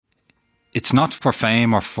It's not for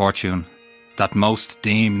fame or fortune that most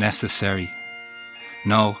deem necessary.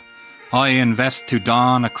 No, I invest to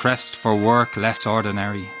don a crest for work less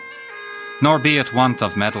ordinary. Nor be it want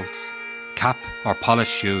of medals, cap or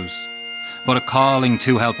polished shoes, but a calling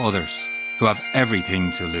to help others who have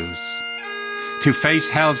everything to lose. To face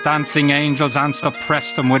hell's dancing angels and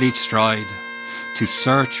suppress them with each stride. To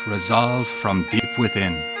search resolve from deep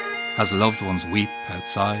within as loved ones weep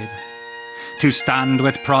outside. To stand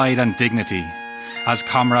with pride and dignity as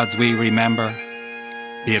comrades we remember,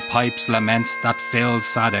 be it pipes' lament that fills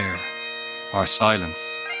sad air or silence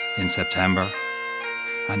in September.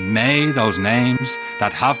 And may those names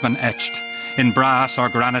that have been etched in brass or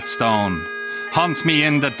granite stone haunt me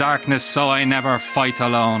in the darkness so I never fight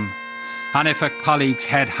alone. And if a colleague's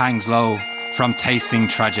head hangs low from tasting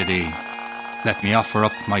tragedy, let me offer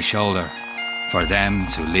up my shoulder for them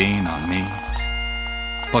to lean on me.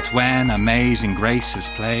 But when amazing grace is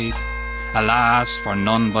played, alas for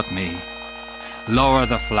none but me. Lower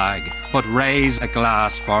the flag, but raise a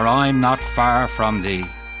glass, for I'm not far from thee.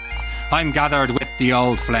 I'm gathered with the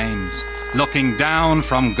old flames, looking down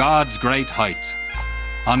from God's great height,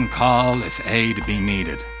 on call if aid be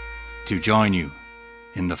needed, to join you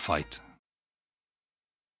in the fight.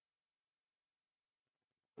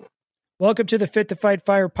 Welcome to the Fit to Fight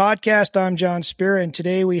Fire podcast. I'm John Spear, and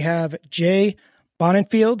today we have Jay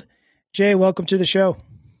Bonnifield. Jay, welcome to the show.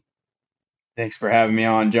 Thanks for having me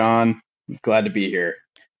on, John. I'm glad to be here.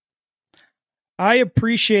 I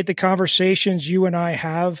appreciate the conversations you and I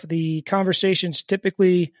have. The conversations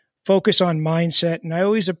typically focus on mindset, and I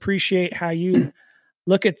always appreciate how you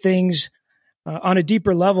look at things on a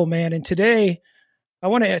deeper level, man. And today, I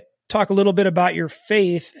want to talk a little bit about your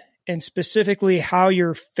faith, and specifically how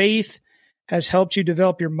your faith has helped you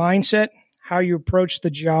develop your mindset, how you approach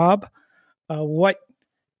the job, what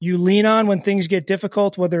you lean on when things get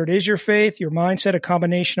difficult, whether it is your faith, your mindset, a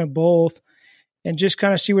combination of both, and just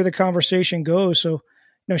kind of see where the conversation goes. So,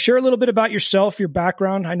 share a little bit about yourself, your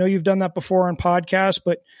background. I know you've done that before on podcasts,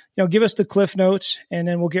 but, give us the cliff notes and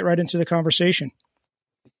then we'll get right into the conversation.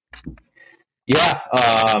 Yeah.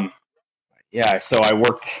 So I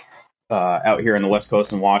work out here on the West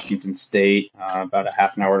Coast in Washington State, about a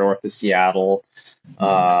half an hour north of Seattle.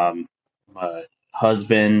 I'm a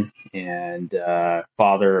husband and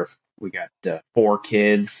father. We got 4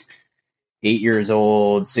 kids, 8 years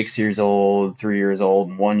old, 6 years old, 3 years old,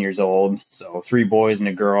 and 1 year old. So 3 boys and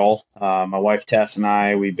a girl. My wife Tess and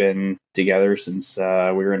I, we've been together since we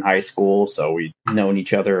were in high school. So we've known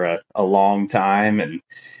each other a long time, and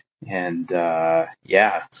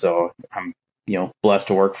so I'm blessed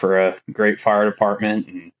to work for a great fire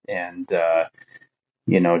department, and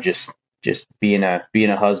just being a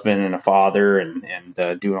husband and a father and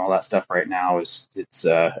doing all that stuff right now it's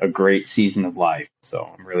a great season of life. So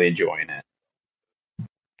I'm really enjoying it.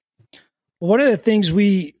 One of the things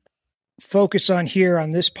we focus on here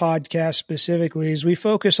on this podcast specifically is we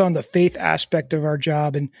focus on the faith aspect of our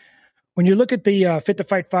job. And when you look at the Fit to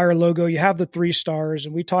Fight Fire logo, you have the 3 stars,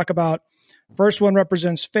 and we talk about first one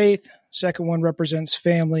represents faith, second one represents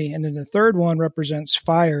family, and then the third one represents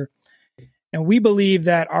fire. And we believe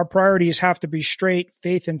that our priorities have to be straight,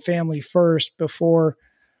 faith and family first, before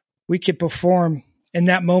we can perform in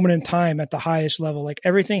that moment in time at the highest level. Like,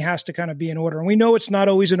 everything has to kind of be in order. And we know it's not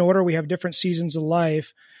always in order. We have different seasons of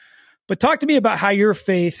life. But talk to me about how your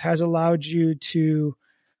faith has allowed you to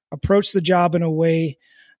approach the job in a way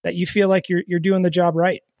that you feel like you're doing the job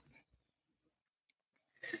right.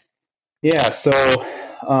 Yeah. So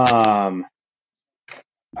I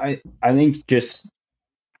think just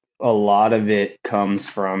a lot of it comes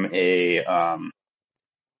from a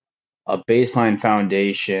baseline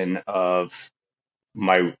foundation of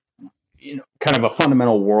my, kind of a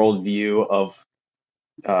fundamental worldview of,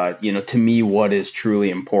 to me, what is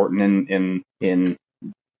truly important in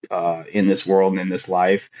this world and in this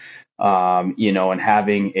life, and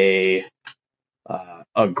having a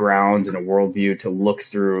grounds and a worldview to look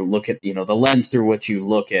at, the lens through which you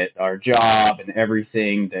look at our job and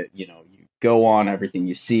everything that, you go on, everything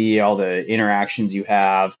you see, all the interactions you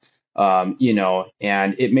have, and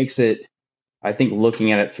it makes it, I think,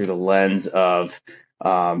 looking at it through the lens of,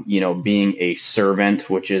 being a servant,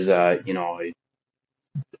 which is a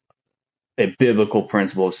biblical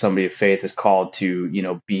principle of somebody of faith is called to,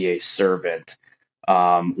 be a servant.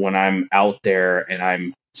 When I'm out there and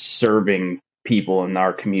I'm serving people in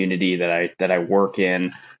our community that I work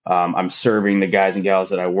in, I'm serving the guys and gals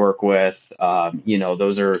that I work with.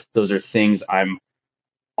 Those are things I'm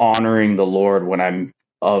honoring the Lord when I'm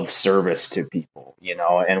of service to people,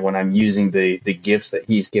 and when I'm using the gifts that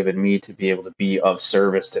he's given me to be able to be of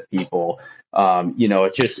service to people,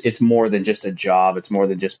 it's more than just a job. It's more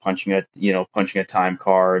than just punching a time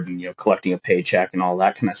card and, collecting a paycheck and all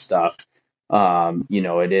that kind of stuff.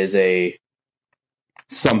 It is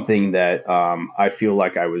something that I feel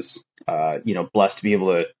like I was, blessed to be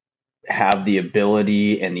able to have the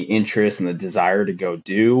ability and the interest and the desire to go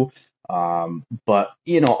do. But,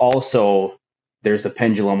 also there's the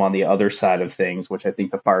pendulum on the other side of things, which I think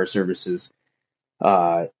the fire services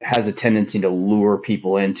has a tendency to lure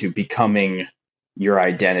people into becoming your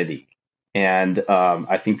identity. And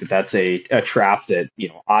I think that that's a trap that,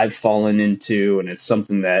 I've fallen into. And it's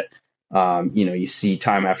something that, you see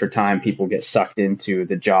time after time people get sucked into.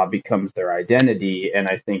 The job becomes their identity. And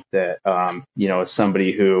I think that, as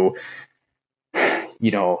somebody who,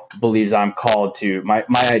 believes I'm called to, my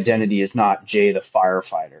identity is not Jay the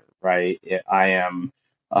firefighter, right? I am,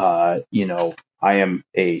 I am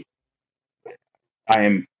a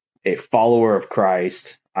follower of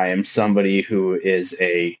Christ. I am somebody who is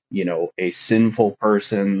a sinful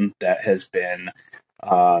person that has been,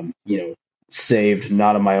 saved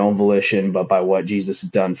not of my own volition, but by what Jesus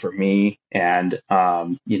has done for me. And,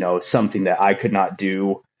 something that I could not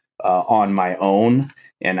do on my own.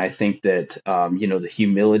 And I think that, the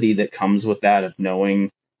humility that comes with that, of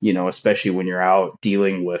knowing, especially when you're out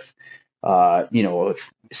dealing with,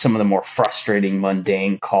 with some of the more frustrating,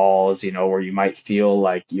 mundane calls, where you might feel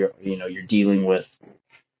like you're dealing with,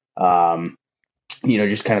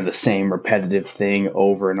 just kind of the same repetitive thing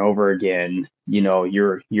over and over again.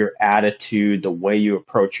 Your attitude, the way you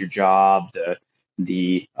approach your job,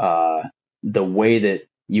 the way that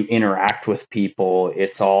you interact with people,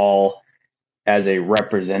 it's all as a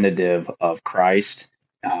representative of Christ.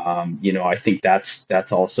 I think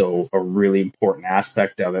that's also a really important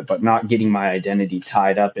aspect of it, but not getting my identity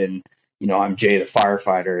tied up in, I'm Jay the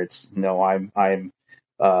firefighter. It's no, I'm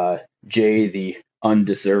Jay the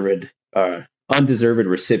undeserved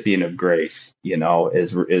recipient of grace.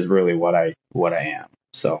 Is really what I am.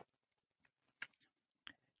 So,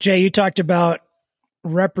 Jay, you talked about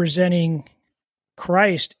representing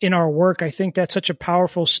Christ in our work. I think that's such a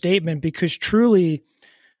powerful statement, because truly,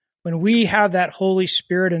 when we have that Holy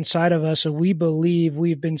Spirit inside of us and we believe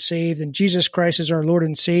we've been saved and Jesus Christ is our Lord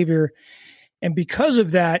and Savior, and because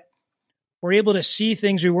of that, we're able to see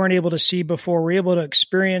things we weren't able to see before. We're able to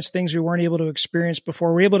experience things we weren't able to experience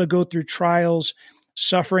before. We're able to go through trials,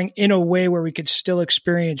 suffering in a way where we could still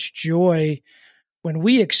experience joy. When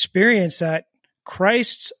we experience that,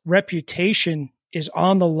 Christ's reputation is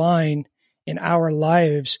on the line in our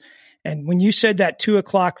lives. And when you said that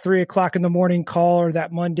 2:00, 3:00 in the morning call, or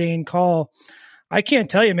that mundane call, I can't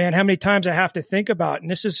tell you, man, how many times I have to think about, and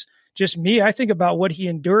this is just me, I think about what he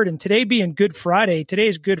endured. And today being Good Friday,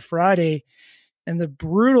 today's Good Friday, and the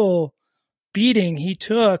brutal beating he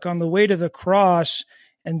took on the way to the cross,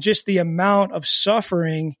 and just the amount of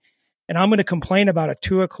suffering. And I'm going to complain about a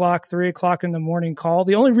 2:00, 3:00 in the morning call.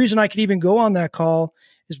 The only reason I could even go on that call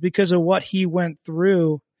is because of what he went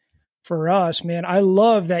through for us, man. I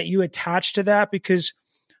love that you attach to that, because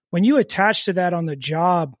when you attach to that on the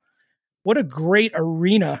job, what a great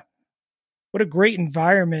arena, what a great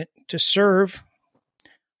environment to serve,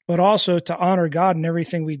 but also to honor God in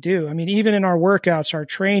everything we do. I mean, even in our workouts, our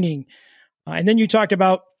training. And then you talked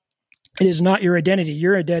about, it is not your identity.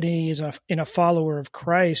 Your identity is in a follower of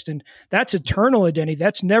Christ. And that's eternal identity.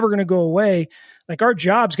 That's never going to go away. Like, our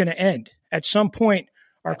job's going to end. At some point,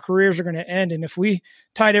 our careers are going to end. And if we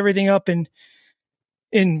tied everything up in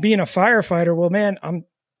being a firefighter, well, man,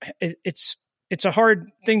 it's a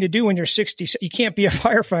hard thing to do when you're 60. You can't be a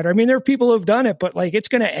firefighter. I mean, there are people who have done it, but like, it's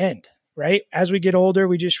going to end, right? As we get older,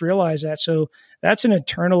 we just realize that. So that's an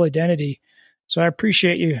eternal identity. So I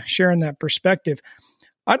appreciate you sharing that perspective.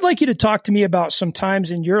 I'd like you to talk to me about some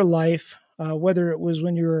times in your life, whether it was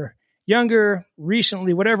when you were younger,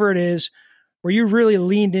 recently, whatever it is, where you really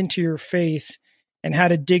leaned into your faith and had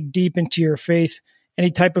to dig deep into your faith,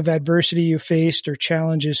 any type of adversity you faced or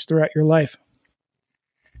challenges throughout your life.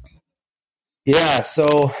 Yeah. So,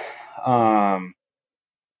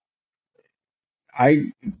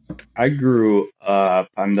 I grew up,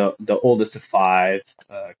 I'm the oldest of five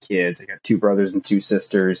kids. I got two brothers and two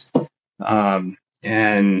sisters.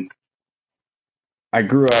 And I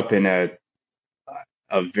grew up in a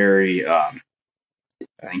very, I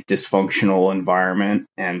think, dysfunctional environment.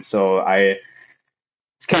 And so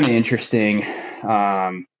it's kind of interesting.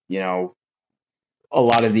 A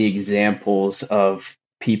lot of the examples of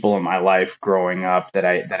people in my life growing up that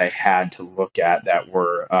I had to look at that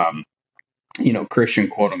were, Christian,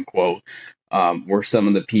 quote unquote, were some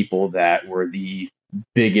of the people that were the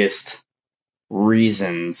biggest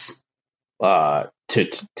reasons to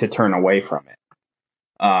turn away from it.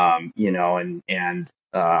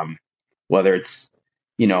 Whether it's,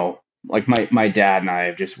 like my dad and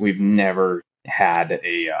I we've never had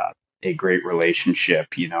a great relationship,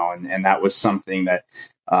 and that was something that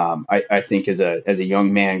I think as a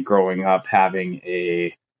young man growing up,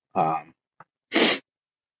 having um,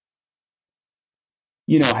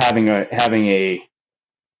 having a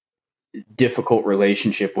difficult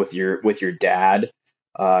relationship with your dad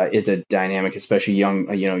is a dynamic, especially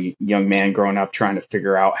young man growing up trying to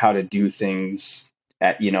figure out how to do things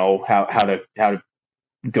how to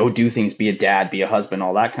go do things, be a dad, be a husband,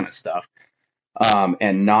 all that kind of stuff.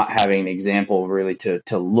 And not having an example really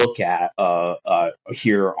to look at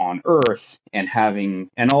here on earth, and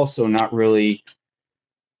also not really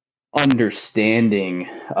understanding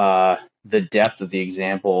the depth of the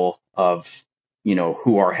example of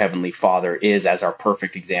who our heavenly Father is as our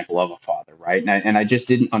perfect example of a father, right? And I just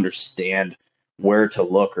didn't understand where to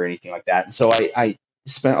look or anything like that. And so I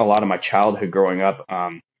spent a lot of my childhood growing up,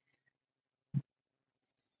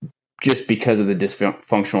 just because of the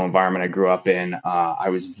dysfunctional environment I grew up in. I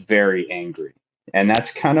was very angry, and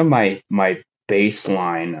that's kind of my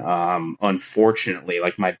baseline. Unfortunately,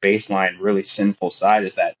 like my baseline, really sinful side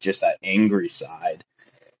is that angry side.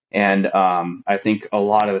 And I think a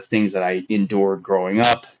lot of the things that I endured growing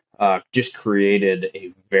up just created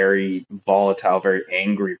a very volatile, very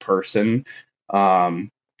angry person. And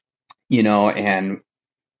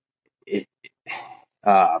it,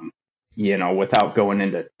 without going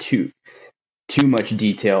into too much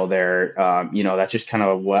detail there, that's just kind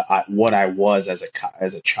of what I was as a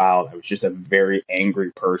child. I was just a very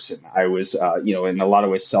angry person. I was, in a lot of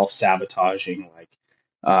ways self-sabotaging. Like,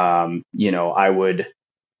 I would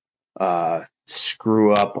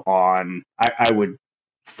screw up on. I would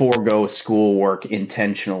forego schoolwork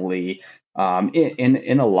intentionally.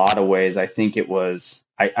 In a lot of ways, I think it was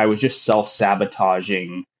I was just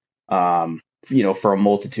self-sabotaging. For a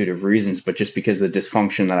multitude of reasons, but just because of the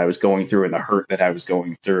dysfunction that I was going through and the hurt that I was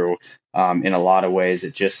going through, in a lot of ways,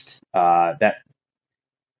 it just that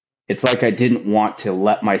it's like I didn't want to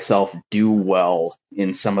let myself do well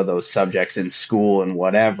in some of those subjects in school and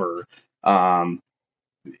whatever. I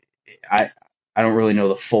don't really know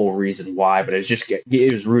the full reason why, but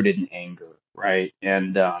it was rooted in anger, right?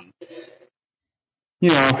 And when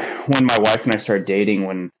my wife and I started dating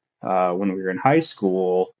when we were in high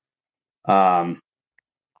school,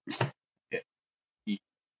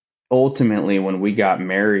 ultimately when we got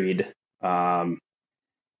married, after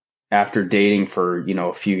dating for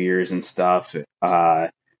a few years and stuff,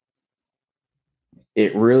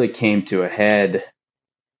 it really came to a head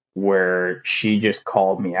where she just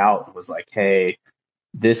called me out and was like, "Hey,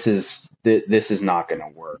 this is not going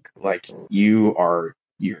to work. Like, you're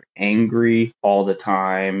angry all the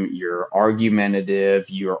time. You're argumentative.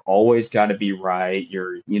 You're always got to be right.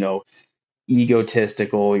 You're,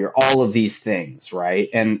 egotistical. You're all of these things, right?"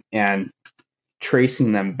 And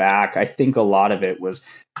tracing them back, I think a lot of it was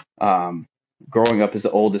growing up as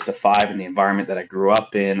the oldest of five in the environment that I grew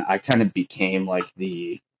up in. I kind of became like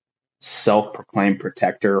the self-proclaimed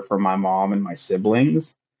protector for my mom and my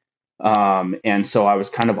siblings. And so I was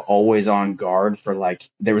kind of always on guard for, like,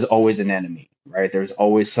 there was always an enemy, right? There was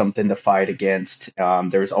always something to fight against.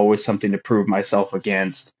 There was always something to prove myself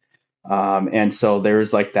against. And so there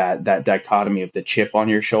was like that dichotomy of the chip on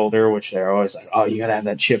your shoulder, which they're always like, "Oh, you gotta have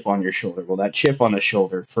that chip on your shoulder." Well, that chip on the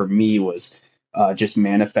shoulder for me was just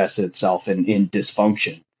manifested itself in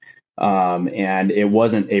dysfunction. And it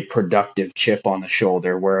wasn't a productive chip on the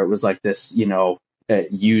shoulder where it was like this,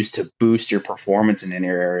 used to boost your performance in an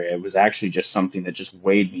area. It was actually just something that just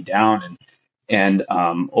weighed me down and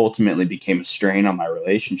ultimately became a strain on my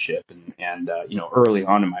relationship. And early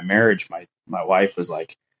on in my marriage, my wife was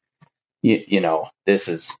like,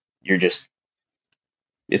 it's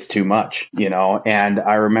too much, and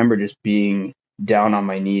I remember just being down on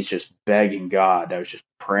my knees, just begging God. I was just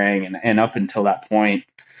praying. And up until that point,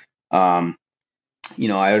 I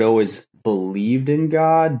had always believed in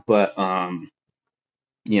God, but, I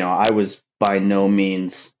was by no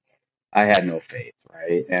means, I had no faith,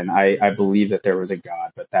 right? And I believed that there was a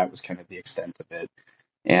God, but that was kind of the extent of it.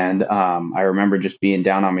 And I remember just being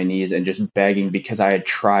down on my knees and just begging, because I had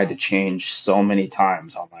tried to change so many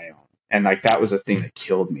times on my own. And like, that was the thing that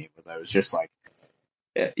killed me, was I was just like,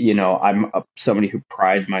 I'm somebody who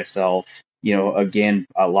prides myself, again,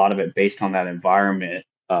 a lot of it based on that environment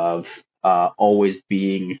of always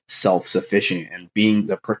being self-sufficient and being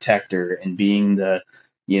the protector and being the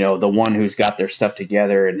one who's got their stuff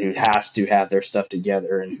together and who has to have their stuff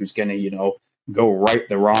together and who's going to, go right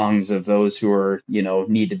the wrongs of those who are,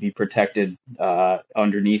 need to be protected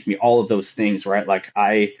underneath me, all of those things, right? Like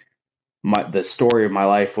the story of my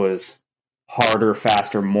life was harder,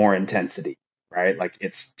 faster, more intensity, right? Like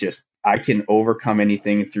it's just, I can overcome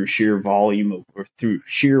anything through sheer volume or through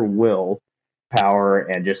sheer will power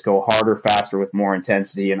and just go harder, faster with more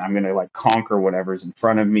intensity. And I'm going to like conquer whatever's in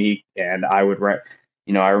front of me. And I would,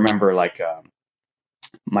 I remember like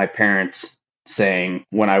my parents saying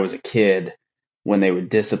when I was a kid, when they would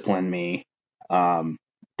discipline me,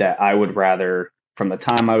 that I would rather, from the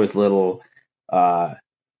time I was little, my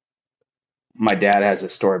dad has a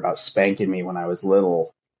story about spanking me when I was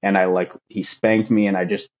little, and he spanked me and I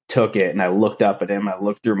just took it and I looked up at him, I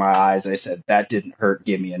looked through my eyes and I said, that didn't hurt,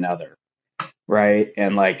 give me another. Right.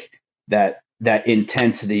 And like that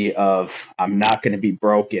intensity of I'm not going to be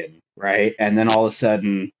broken. Right. And then all of a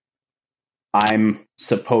sudden I'm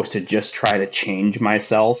supposed to just try to change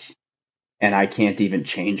myself and I can't even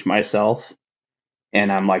change myself.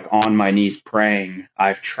 And I'm like on my knees praying.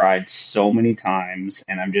 I've tried so many times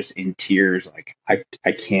and I'm just in tears. Like I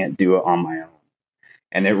can't do it on my own.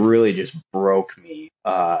 And it really just broke me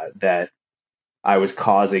that I was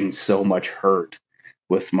causing so much hurt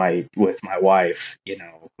with my wife,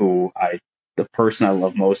 the person I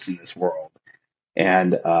love most in this world.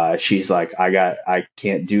 And she's like, I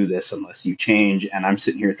can't do this unless you change. And I'm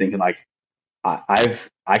sitting here thinking like, I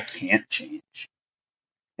can't change.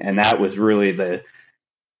 And that was really the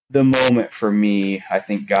moment for me. I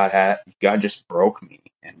think God just broke me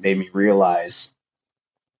and made me realize,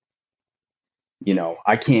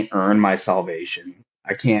 I can't earn my salvation.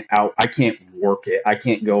 I can't work it. I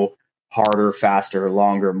can't go harder, faster,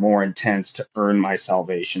 longer, more intense to earn my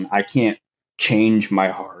salvation. I can't change my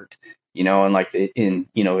heart, and like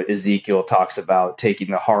Ezekiel talks about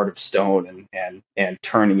taking the heart of stone and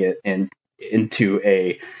turning it into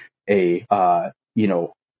a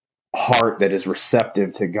heart that is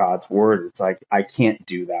receptive to God's word. It's like, I can't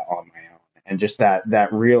do that on my own. And just that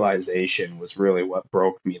realization was really what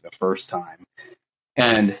broke me the first time.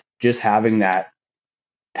 And just having that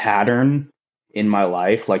pattern in my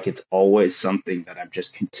life, like it's always something that I'm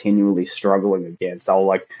just continually struggling against.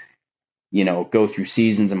 I'll go through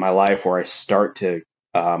seasons in my life where I start to,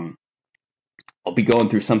 I'll be going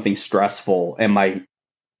through something stressful and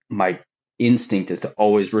my instinct is to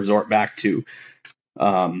always resort back to,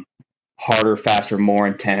 harder, faster, more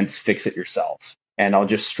intense, fix it yourself. And I'll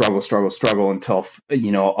just struggle until,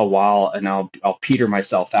 a while, and I'll peter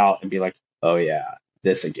myself out and be like, oh yeah,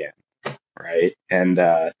 this again. Right. And,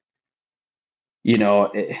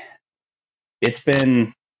 it's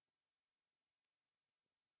been,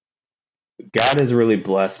 God has really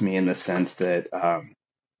blessed me in the sense that,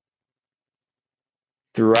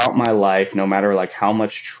 throughout my life, no matter like how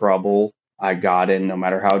much trouble I got in, no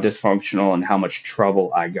matter how dysfunctional and how much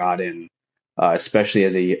trouble I got in, especially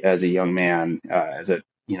as a young man, as a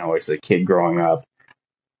kid growing up.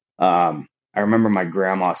 I remember my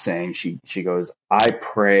grandma saying, she goes, I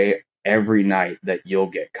pray every night that you'll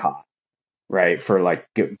get caught, right? For like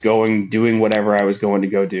doing whatever I was going to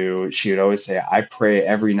go do. She would always say, I pray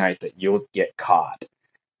every night that you'll get caught.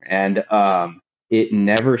 And, it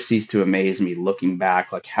never ceased to amaze me looking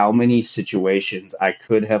back, like how many situations I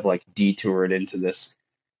could have like detoured into this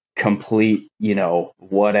complete,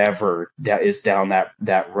 whatever that is down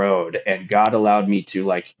that road. And God allowed me to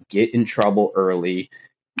like get in trouble early,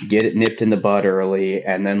 get it nipped in the bud early,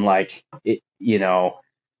 and then like it,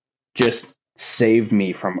 just saved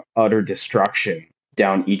me from utter destruction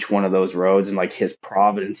down each one of those roads, and like his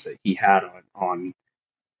providence that he had on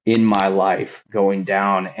in my life going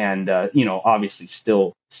down. And obviously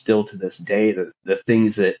still to this day, the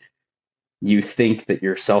things that you think that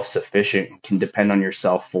you're self-sufficient can depend on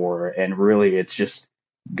yourself for, and really it's just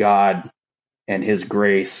God and his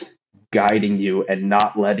grace guiding you and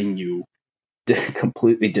not letting you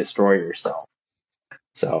completely destroy yourself.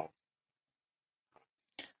 So,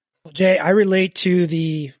 well, Jay, I relate to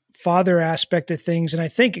the father aspect of things, and I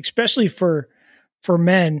think especially for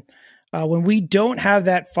men, when we don't have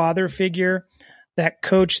that father figure, that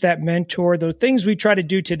coach, that mentor, the things we try to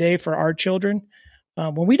do today for our children,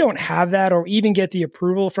 when we don't have that or even get the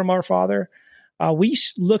approval from our father, we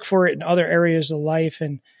look for it in other areas of life,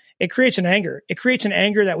 and it creates an anger. It creates an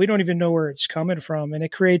anger that we don't even know where it's coming from. And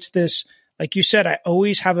it creates this, like you said, I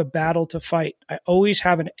always have a battle to fight. I always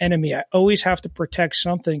have an enemy. I always have to protect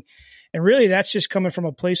something. And really that's just coming from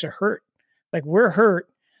a place of hurt. Like we're hurt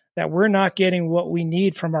that we're not getting what we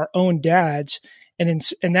need from our own dads. And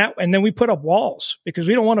then we put up walls because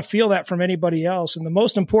we don't want to feel that from anybody else. And the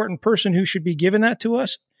most important person who should be giving that to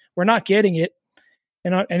us, we're not getting it.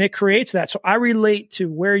 and it creates that. So I relate to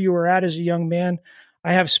where you were at as a young man.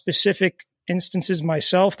 I have specific instances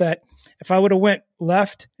myself that if I would have went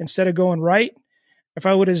left instead of going right, if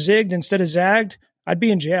I would have zigged instead of zagged, I'd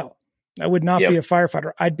be in jail. I would not be a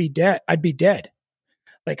firefighter. I'd be dead. I'd be dead.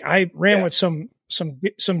 Like I ran with some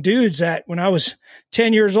dudes that when I was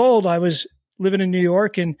 10 years old, I was living in New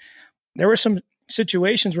York, and there were some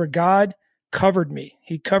situations where God covered me.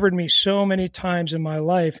 He covered me so many times in my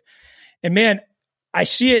life. And man, I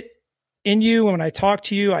see it in you. When I talk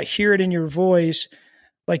to you, I hear it in your voice.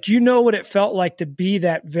 Like, you know what it felt like to be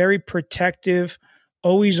that very protective,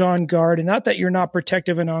 always on guard. And not that you're not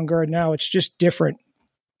protective and on guard now, it's just different.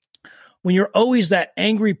 When you're always that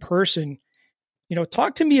angry person,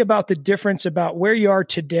 talk to me about the difference about where you are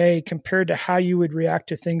today compared to how you would react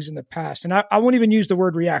to things in the past. And I won't even use the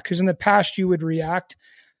word react, because in the past you would react.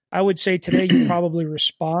 I would say today you probably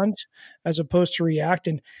respond as opposed to react.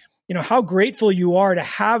 And, how grateful you are to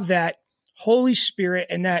have that Holy Spirit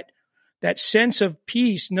and that sense of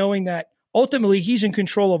peace, knowing that ultimately He's in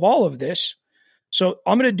control of all of this. So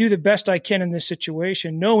I'm going to do the best I can in this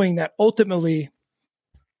situation, knowing that ultimately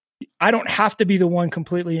I don't have to be the one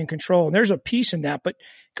completely in control. And there's a peace in that. But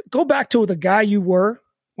go back to the guy you were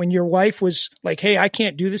when your wife was like, hey, I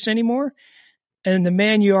can't do this anymore. And the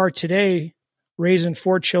man you are today, raising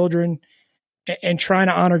 4 children and trying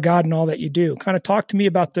to honor God in all that you do. Kind of talk to me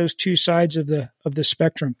about those two sides of the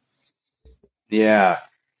spectrum. Yeah.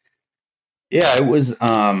 Yeah, it was,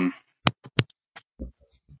 I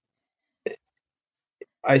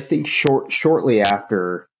think shortly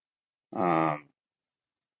after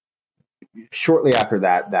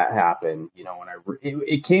that happened, when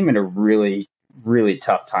it came in a really, really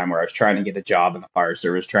tough time where I was trying to get a job in the fire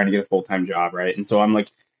service, trying to get a full-time job. Right. And so I'm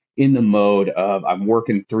like in the mode of, I'm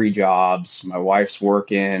working 3 jobs. My wife's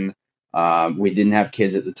working. We didn't have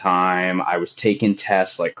kids at the time. I was taking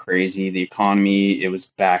tests like crazy. The economy, it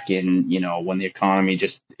was back in, when the economy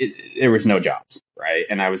there was no jobs. Right.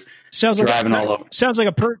 And I was driving all over. Sounds like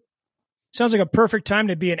a perfect time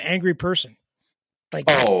to be an angry person. Like,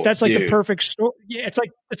 that's like, dude, the perfect storm. Yeah, it's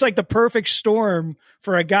like the perfect storm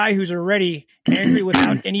for a guy who's already angry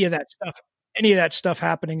without any of that stuff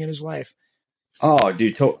happening in his life. Oh,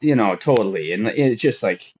 dude, totally. And it's just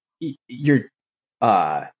like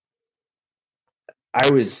I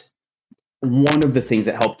was, one of the things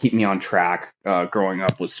that helped keep me on track growing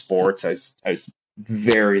up was sports.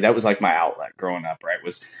 That was like my outlet growing up, right?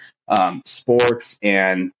 Was sports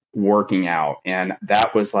and working out. And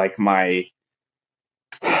that was like my,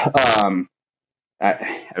 I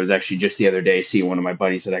was actually just the other day seeing one of my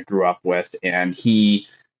buddies that I grew up with, and he,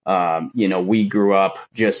 we grew up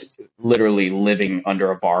just literally living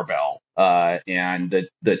under a barbell. And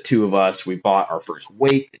the two of us, we bought our first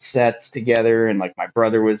weight sets together, and like my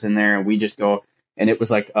brother was in there, and we just go, and it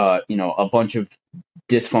was like, a bunch of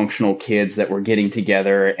dysfunctional kids that were getting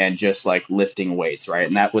together and just like lifting weights. Right.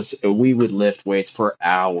 And we would lift weights for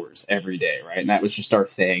hours every day. Right. And that was just our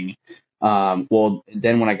thing. Well,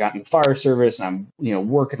 then when I got in the fire service, I'm,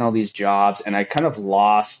 working all these jobs, and I kind of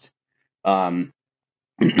lost, I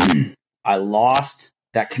lost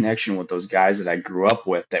that connection with those guys that I grew up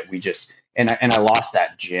with, that we just, and I lost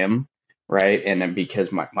that gym. Right. And then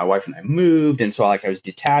because my wife and I moved, and so like I was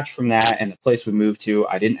detached from that, and the place we moved to,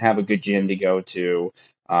 I didn't have a good gym to go to.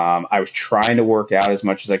 I was trying to work out as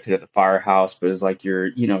much as I could at the firehouse, but it's like,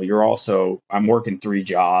 I'm working 3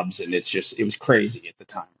 jobs, and it was crazy at the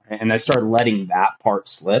time. Right? And I started letting that part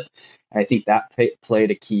slip. And I think that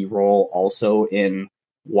played a key role also in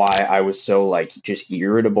why I was so like just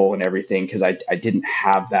irritable and everything, because I didn't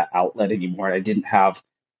have that outlet anymore. I didn't have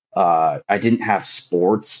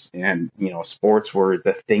sports, and sports were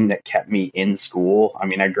the thing that kept me in school. I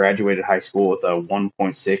mean, I graduated high school with a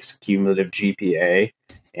 1.6 cumulative GPA,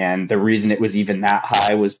 and the reason it was even that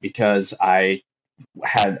high was because I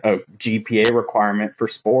had a GPA requirement for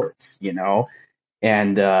sports,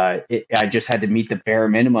 and I just had to meet the bare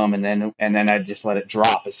minimum, and then I just let it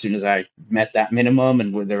drop as soon as I met that minimum,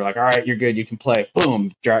 and they were like, all right, you're good, you can play.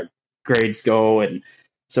 Boom, grades go. And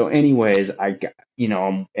so anyways, I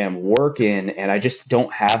am working, and I just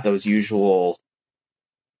don't have those usual,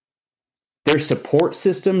 they're support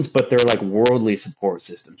systems, but they're like worldly support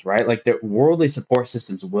systems, right? Like the worldly support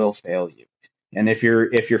systems will fail you. And if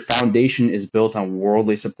your foundation is built on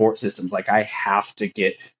worldly support systems, like I have to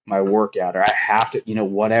get my workout, or I have to,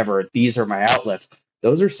 whatever, these are my outlets.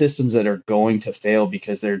 Those are systems that are going to fail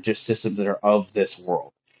because they're just systems that are of this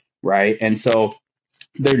world, right? And so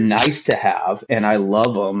they're nice to have, and I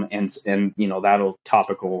love them. And that'll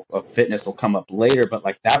topical of fitness will come up later, but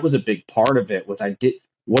like that was a big part of it. Was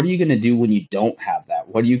what are you going to do when you don't have that?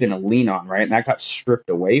 What are you going to lean on, right? And that got stripped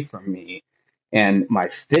away from me. And my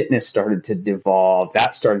fitness started to devolve.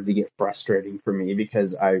 That started to get frustrating for me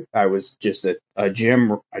because I was just a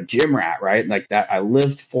gym rat, right? Like that, I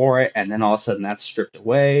lived for it, and then all of a sudden that's stripped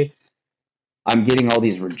away. I'm getting all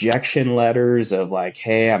these rejection letters of like,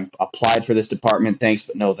 hey, I'm applied for this department, thanks,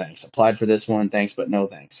 but no thanks. Applied for this one, thanks, but no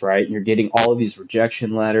thanks, right? And you're getting all of these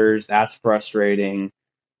rejection letters. That's frustrating.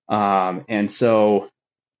 And so,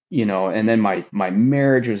 and then my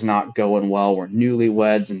marriage was not going well. We're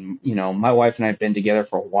newlyweds, and my wife and I had been together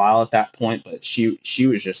for a while at that point, but she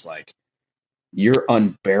was just like, you're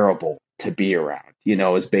unbearable to be around,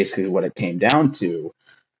 is basically what it came down to.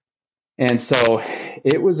 And so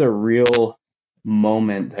it was a real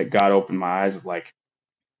moment that God opened my eyes of like,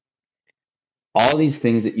 all these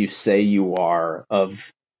things that you say you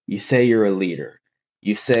say you're a leader,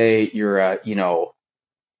 you say you're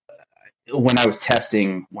when I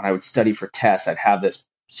would study for tests, I'd have this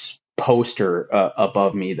poster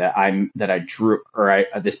above me that I drew, or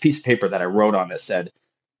this piece of paper that I wrote on that said,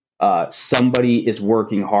 somebody is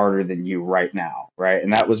working harder than you right now, right?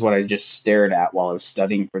 And that was what I just stared at while I was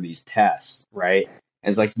studying for these tests, right? And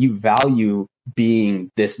it's like, you value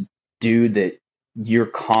being this dude that you're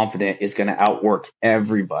confident is going to outwork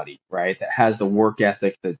everybody, right? That has the work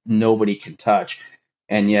ethic that nobody can touch.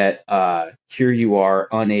 And yet, here you are,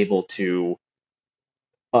 unable to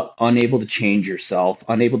change yourself,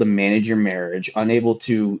 unable to manage your marriage, unable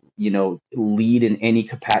to, lead in any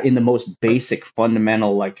capacity, in the most basic,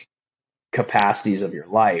 fundamental, like, capacities of your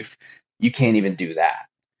life. You can't even do that.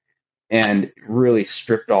 And really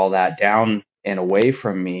stripped all that down and away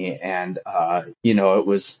from me. And, it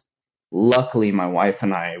was, luckily my wife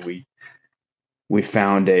and I, we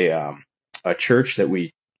found a church that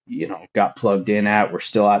we, got plugged in at. We're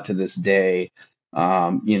still at to this day,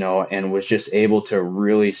 and was just able to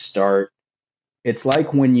really start. It's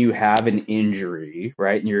like when you have an injury,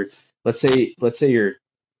 right? And let's say you're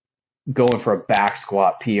going for a back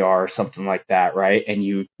squat PR or something like that, right? And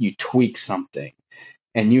you tweak something,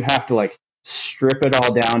 and you have to like strip it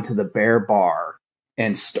all down to the bare bar,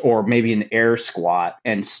 and or maybe an air squat,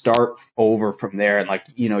 and start over from there. And like,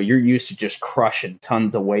 you're used to just crushing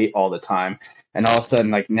tons of weight all the time, and all of a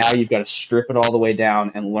sudden, like, now you've got to strip it all the way down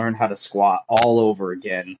and learn how to squat all over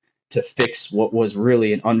again to fix what was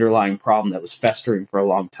really an underlying problem that was festering for a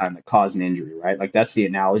long time that caused an injury, right? Like, that's the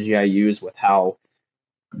analogy I use with how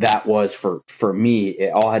that was for me.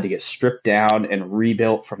 It all had to get stripped down and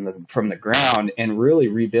rebuilt from the ground, and really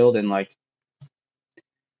rebuild. And like,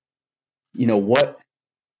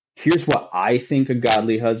 here's what I think a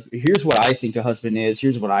godly husband, here's what I think a husband is,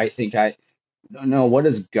 here's what I think no, what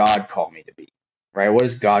does God call me to be, right? What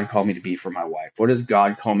does God call me to be for my wife? What does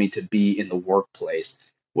God call me to be in the workplace?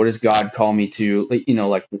 What does God call me to,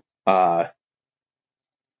 I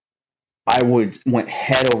went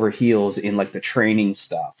head over heels in like the training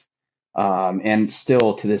stuff. And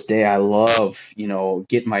still to this day, I love,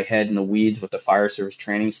 getting my head in the weeds with the fire service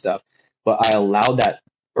training stuff. But I allowed that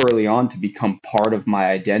early on to become part of my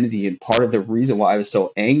identity. And part of the reason why I was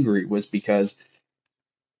so angry was because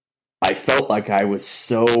I felt like I was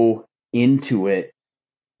so into it,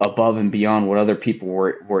 above and beyond what other people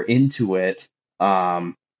were into it.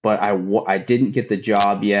 But I didn't get the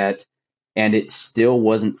job yet, and it still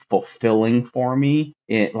wasn't fulfilling for me.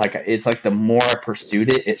 It's like the more I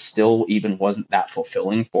pursued it, it still even wasn't that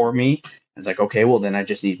fulfilling for me. It's like, okay, well then I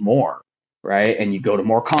just need more, right? And you go to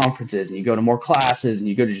more conferences, and you go to more classes, and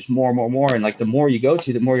you go to just more and more and more. And like, the more you go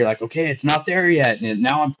to, the more you're like, okay, it's not there yet, and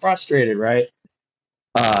now I'm frustrated, right?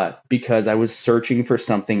 Because I was searching for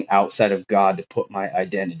something outside of God to put my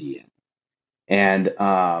identity in.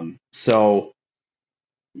 And so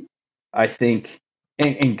I think,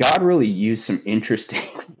 and God really used some interesting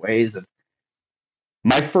ways of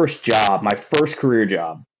my first career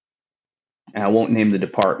job, and I won't name the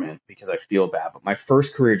department because I feel bad, but my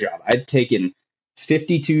first career job, I'd tested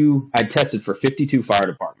for 52 fire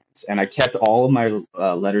departments, and I kept all of my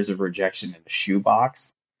letters of rejection in a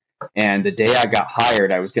shoebox. And the day I got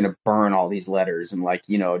hired, I was going to burn all these letters and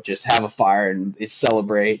just have a fire and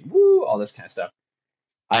celebrate, woo, all this kind of stuff.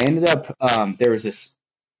 I ended up, there was this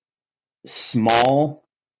small,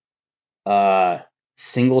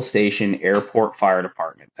 single station airport fire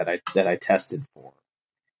department that I tested for.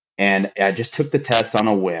 And I just took the test on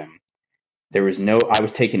a whim. I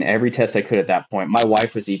was taking every test I could at that point. My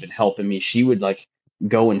wife was even helping me. She would like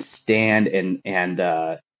go and stand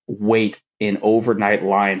and wait in overnight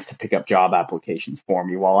lines to pick up job applications for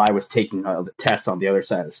me while I was taking the tests on the other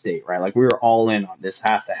side of the state, right? Like, we were all in on this,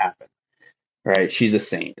 has to happen, right? She's a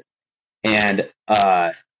saint. And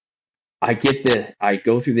I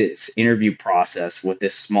go through this interview process with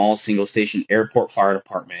this small single station airport fire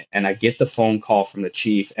department, and I get the phone call from the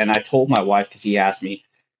chief. And I told my wife, because he asked me,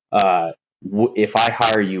 if I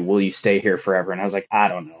hire you, will you stay here forever? And I was like, I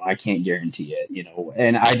don't know, I can't guarantee it,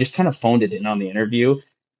 And I just kind of phoned it in on the interview.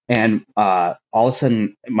 And all of a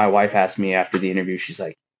sudden, my wife asked me after the interview, she's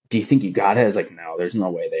like, "Do you think you got it?" I was like, "No, there's no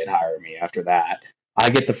way they'd hire me after that." I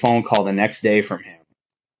get the phone call the next day from him.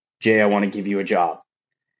 "Jay, I want to give you a job."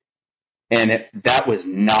 And that was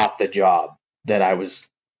not the job that I was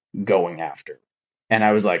going after. And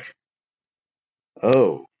I was like,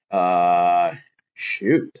 "Oh,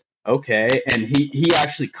 shoot. Okay." And he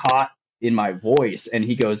actually caught in my voice, and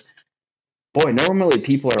he goes, "Boy, normally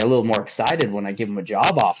people are a little more excited when I give them a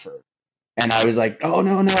job offer." And I was like, "Oh,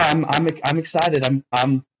 no, no, I'm excited.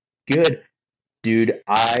 I'm good." Dude,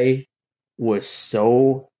 I was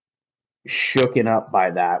so shooken up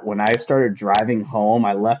by that. When I started driving home,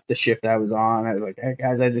 I left the shift I was on. I was like, "Hey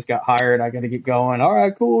guys, I just got hired. I got to get going." "All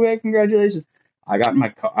right, cool, man. Congratulations." I got my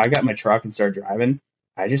truck and started driving.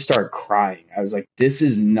 I just started crying. I was like, "This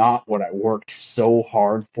is not what I worked so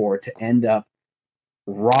hard for, to end up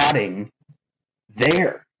rotting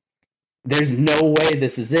there. There's no way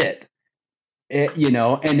this is it."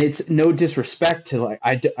 And it's no disrespect to, like,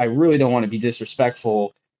 I really don't want to be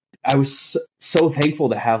disrespectful. I was so thankful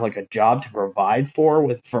to have like a job to provide for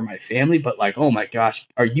my family, but like, oh my gosh,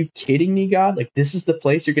 are you kidding me, God? Like, this is the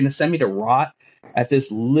place you're going to send me to rot at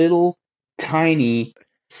this little tiny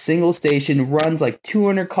single station, runs like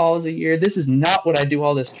 200 calls a year. This is not what I do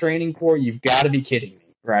all this training for. You've got to be kidding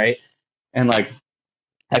me, right? And like,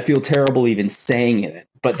 I feel terrible even saying it,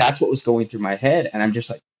 but that's what was going through my head. And I'm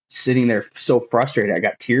just like sitting there so frustrated. I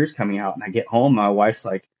got tears coming out, and I get home. My wife's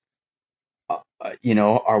like,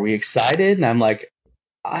 "Are we excited?" And I'm like,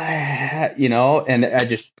 and I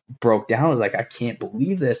just broke down. I was like, "I can't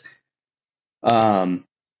believe this." Um,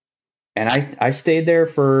 and I stayed there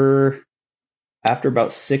after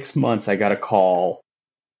about 6 months, I got a call.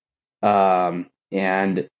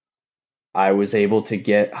 And I was able to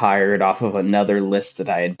get hired off of another list that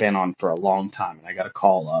I had been on for a long time, and I got a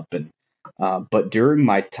call up. But during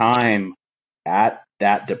my time at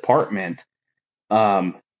that department,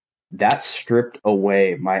 um, that stripped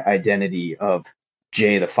away my identity of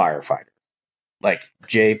Jay the firefighter. Like,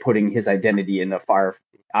 Jay putting his identity in the fire.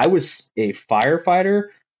 I was a firefighter,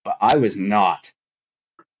 but I was not,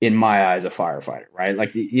 in my eyes, a firefighter, right?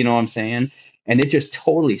 Like, you know what I'm saying? And it just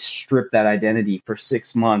totally stripped that identity for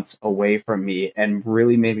 6 months away from me, and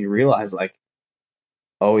really made me realize, like,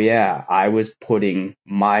 oh yeah, I was putting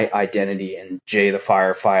my identity in Jay the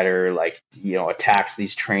firefighter, like, attacks,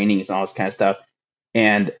 these trainings and all this kind of stuff.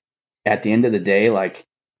 And at the end of the day, like,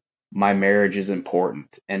 my marriage is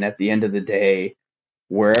important. And at the end of the day,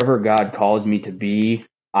 wherever God calls me to be,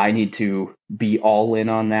 I need to be all in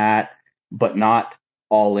on that, but not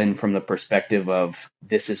all in from the perspective of,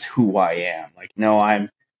 this is who I am. Like, no, I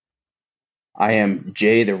am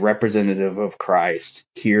Jay, the representative of Christ,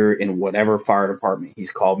 here in whatever fire department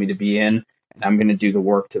he's called me to be in, and I'm going to do the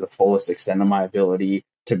work to the fullest extent of my ability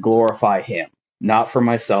to glorify him, not for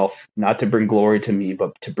myself, not to bring glory to me,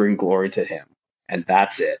 but to bring glory to him. And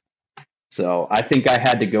that's it. So I think I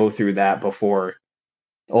had to go through that before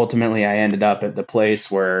ultimately I ended up at the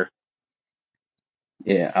place where,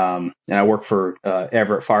 and I work for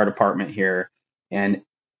Everett Fire Department here. And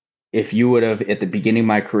if you would have, at the beginning of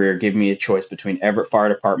my career, given me a choice between Everett Fire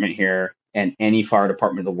Department here and any fire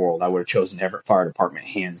department in the world, I would have chosen Everett Fire Department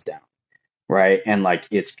hands down, right? And like,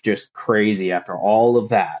 it's just crazy. After all of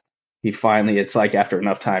that, it's like, after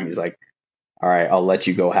enough time, he's like, "All right, I'll let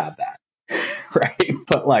you go have that." Right?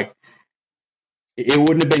 But like, it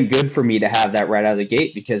wouldn't have been good for me to have that right out of the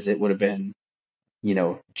gate, because it would have been,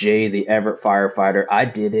 Jay, the Everett firefighter, I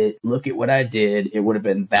did it. Look at what I did. It would have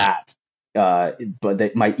been that.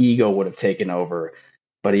 But my ego would have taken over.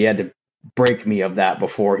 But he had to break me of that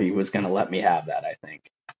before he was going to let me have that, I think.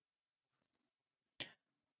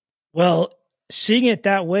 Well, seeing it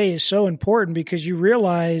that way is so important, because you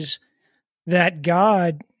realize that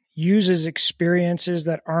God uses experiences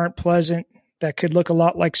that aren't pleasant, that could look a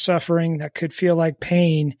lot like suffering, that could feel like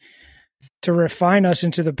pain, to refine us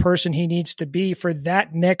into the person he needs to be for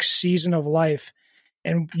that next season of life.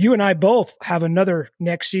 And you and I both have another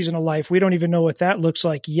next season of life. We don't even know what that looks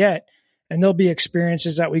like yet. And there'll be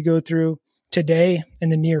experiences that we go through today in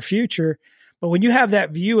the near future. But when you have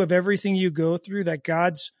that view of everything you go through, that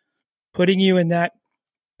God's putting you in that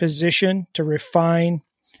position to refine,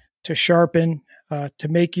 to sharpen, to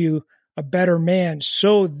make you a better man,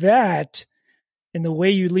 so that in the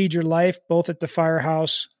way you lead your life, both at the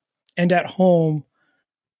firehouse and at home,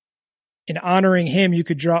 in honoring him, you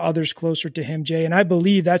could draw others closer to him, Jay. And I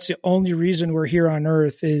believe that's the only reason we're here on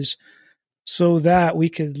earth, is so that we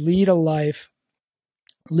could live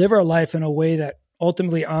our life in a way that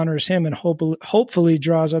ultimately honors him and hopefully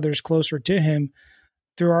draws others closer to him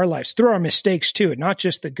through our lives, through our mistakes too, not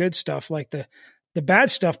just the good stuff, like the bad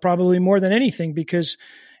stuff, probably more than anything, because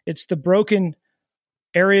it's the broken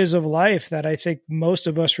areas of life that I think most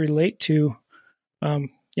of us relate to.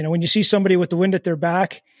 When you see somebody with the wind at their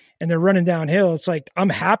back and they're running downhill, it's like, I'm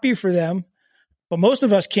happy for them, but most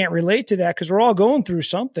of us can't relate to that because we're all going through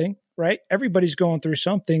something, right? Everybody's going through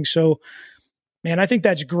something. So, man, I think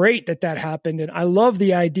that's great that happened. And I love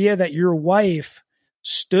the idea that your wife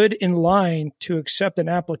stood in line to accept an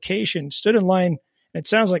application, stood in line, and it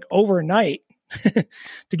sounds like overnight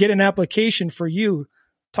to get an application for you.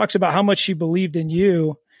 Talks about how much she believed in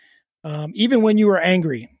you, even when you were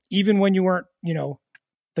angry, even when you weren't,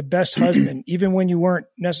 the best husband, even when you weren't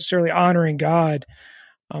necessarily honoring God.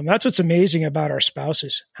 That's what's amazing about our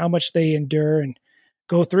spouses, how much they endure and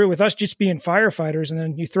go through, with us just being firefighters. And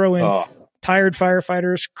then you throw in tired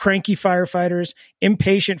firefighters, cranky firefighters,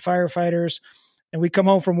 impatient firefighters, and we come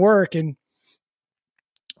home from work and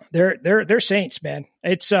they're saints, man.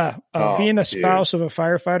 It's being a spouse of a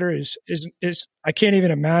firefighter is I can't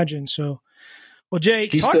even imagine. So, well, Jay,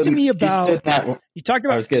 talk to me about, you talked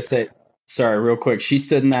about, I was going to say, sorry, real quick. She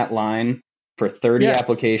stood in that line for 30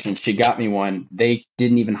 applications. She got me one. They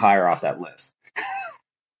didn't even hire off that list.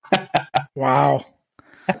 Wow.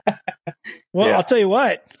 Well, I'll tell you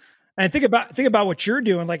what, and think about what you're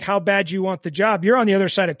doing, like how bad you want the job. You're on the other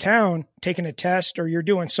side of town taking a test, or you're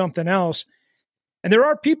doing something else. And there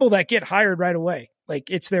are people that get hired right away. Like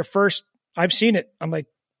it's their first, I've seen it. I'm like,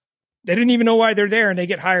 they didn't even know why they're there and they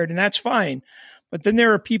get hired, and that's fine. But then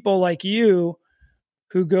there are people like you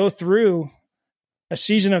who go through a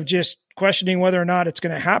season of just questioning whether or not it's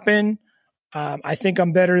going to happen. I think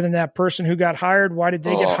I'm better than that person who got hired. Why did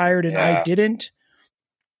they get hired and I didn't?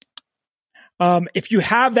 If you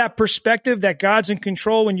have that perspective that God's in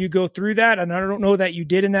control when you go through that, and I don't know that you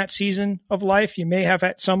did in that season of life, you may have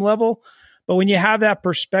at some level, but when you have that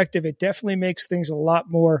perspective, it definitely makes things a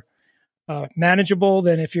lot more manageable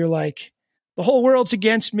than if you're like, the whole world's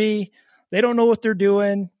against me. They don't know what they're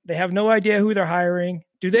doing. They have no idea who they're hiring.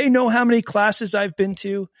 Do they know how many classes I've been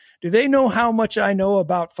to? Do they know how much I know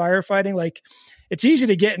about firefighting? Like, it's easy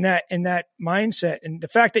to get in that mindset. And the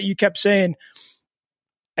fact that you kept saying,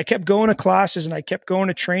 I kept going to classes and I kept going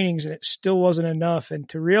to trainings and it still wasn't enough. And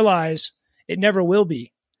to realize it never will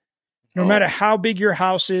be. No matter how big your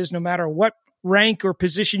house is, no matter what rank or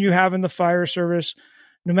position you have in the fire service,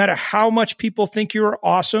 no matter how much people think you're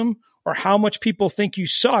awesome or how much people think you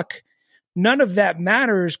suck, none of that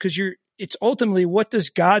matters, because it's ultimately, what does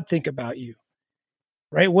God think about you,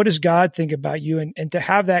 right? What does God think about you? And to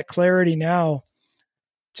have that clarity now,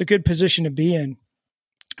 it's a good position to be in.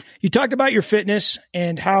 You talked about your fitness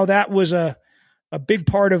and how that was a big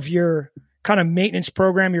part of your kind of maintenance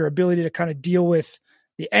program, your ability to kind of deal with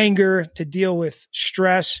the anger, to deal with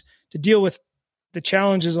stress, to deal with the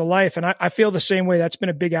challenges of life. And I feel the same way. That's been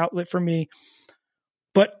a big outlet for me.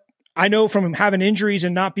 But I know from having injuries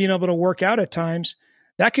and not being able to work out at times,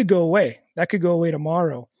 that could go away. That could go away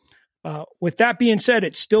tomorrow. With that being said,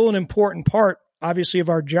 it's still an important part, obviously, of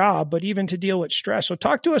our job, but even to deal with stress. So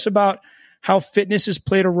talk to us about how fitness has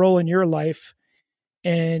played a role in your life.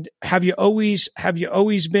 And have you always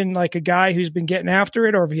been like a guy who's been getting after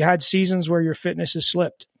it, or have you had seasons where your fitness has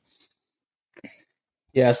slipped?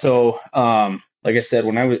 Yeah. So, like I said,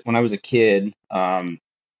 when I was a kid, I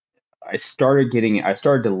started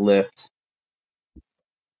to lift.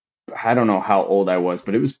 I don't know how old I was,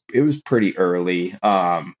 but it was pretty early.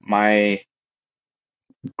 My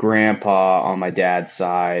grandpa on my dad's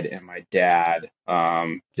side and my dad,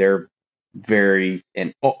 they're very,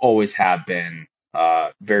 and always have been,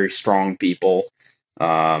 very strong people.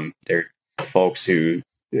 They're folks who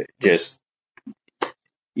just,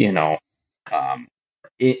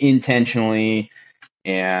 intentionally,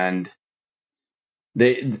 and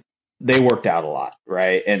they worked out a lot,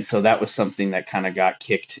 right? And so that was something that kind of got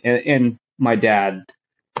kicked. And my dad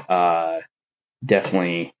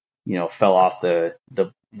definitely, fell off the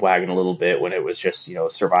wagon a little bit when it was just,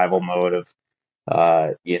 survival mode of,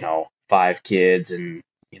 5 kids and,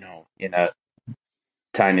 in a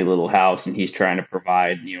tiny little house, and he's trying to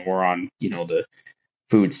provide, we're on, the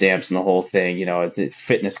food stamps and the whole thing,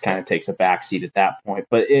 fitness kind of takes a backseat at that point,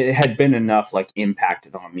 but it had been enough like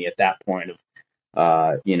impacted on me at that point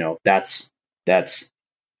of, that's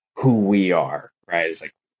who we are, right? It's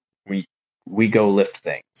like, we go lift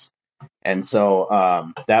things. And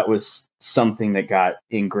so, that was something that got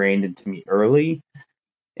ingrained into me early.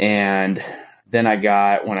 And then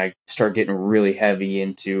when I started getting really heavy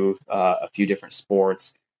into a few different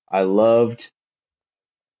sports, I loved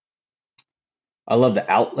the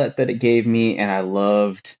outlet that it gave me, and I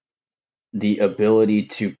loved the ability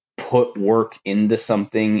to put work into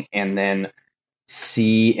something and then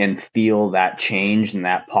see and feel that change and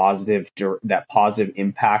that positive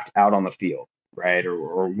impact out on the field, right?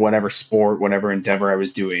 Or whatever sport, whatever endeavor I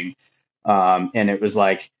was doing. And it was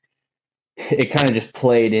like, it kind of just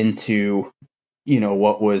played into,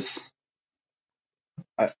 what was,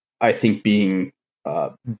 I think, being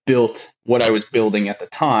built, what I was building at the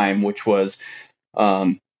time, which was,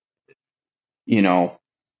 um, you know,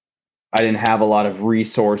 I didn't have a lot of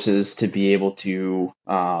resources to be able to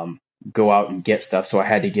go out and get stuff, so I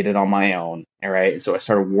had to get it on my own. All right, so I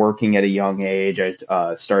started working at a young age.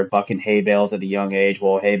 I started bucking hay bales at a young age.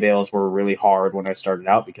 Well, hay bales were really hard when I started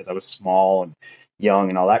out because I was small and young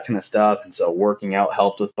and all that kind of stuff. And so working out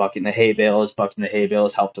helped with bucking the hay bales. Bucking the hay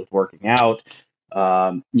bales helped with working out.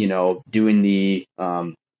 Doing the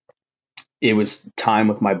it was time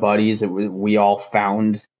with my buddies. We all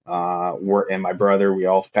found work, and my brother, we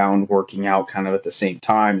all found working out kind of at the same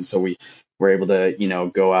time, and so we were able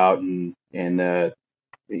to go out and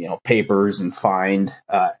papers and find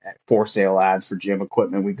for sale ads for gym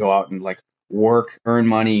equipment. We go out and like work, earn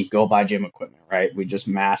money, go buy gym equipment. Right? We just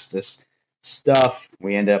massed this stuff.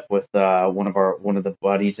 We end up with one of the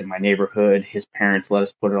buddies in my neighborhood. His parents let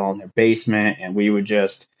us put it all in their basement, and we would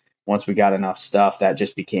just, once we got enough stuff, that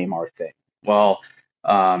just became our thing. Well,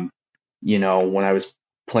 when I was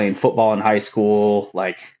playing football in high school,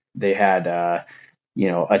 like they had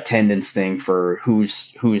attendance thing for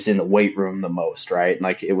who's in the weight room the most, right? And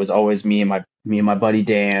like it was always me and my buddy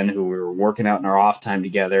Dan, who we were working out in our off time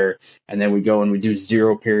together, and then we'd go and we'd do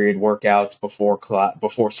 0-period workouts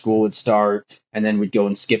before school would start, and then we'd go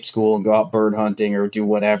and skip school and go out bird hunting or do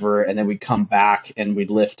whatever, and then we'd come back and we'd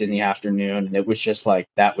lift in the afternoon, and it was just like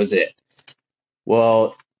that was it.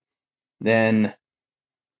 Well, then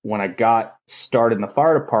when I got started in the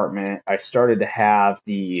fire department, I started to have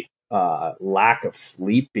the lack of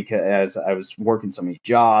sleep because I was working so many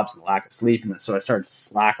jobs and lack of sleep, and so I started to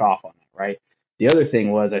slack off on that. Right. The other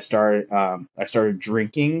thing was I started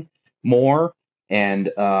drinking more,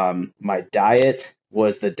 and my diet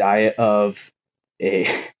was the diet of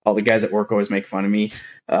all the guys at work always make fun of me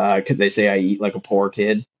because they say I eat like a poor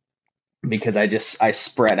kid because I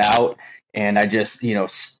spread out, and I just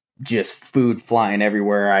food flying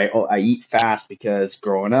everywhere. I eat fast because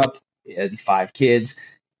growing up, I had 5 kids.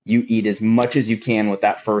 You eat as much as you can with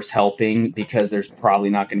that first helping because there's probably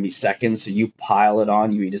not going to be seconds. So you pile it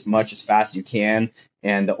on. You eat as much as fast as you can.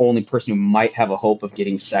 And the only person who might have a hope of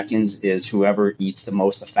getting seconds is whoever eats the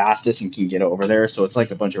most the fastest and can get over there. So it's like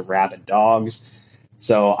a bunch of rabid dogs.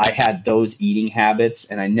 So I had those eating habits,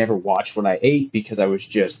 and I never watched what I ate because I was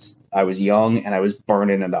young and I was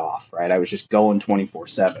burning it off, right? I was just going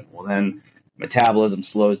 24/7. Well, then metabolism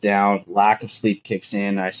slows down, lack of sleep kicks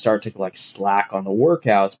in. I start to like slack on the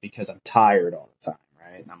workouts because I'm tired all the time,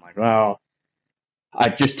 right? And I'm like, well, I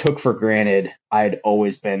just took for granted I'd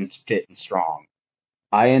always been fit and strong.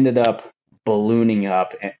 I ended up ballooning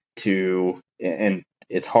up and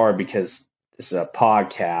it's hard because this is a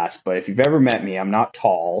podcast, but if you've ever met me, I'm not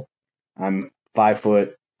tall. I'm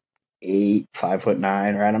 5'8",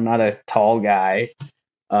 5'9", right? I'm not a tall guy.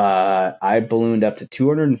 I ballooned up to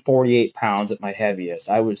 248 pounds at my heaviest.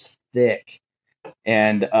 I was thick.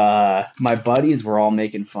 And my buddies were all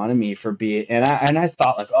making fun of me for being, and I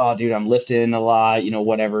thought like, oh, dude, I'm lifting a lot,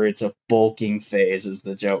 whatever. It's a bulking phase, as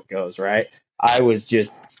the joke goes, right? I was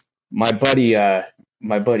just my buddy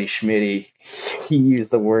Schmitty. He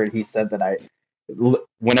used the word. He said that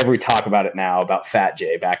whenever we talk about it now about Fat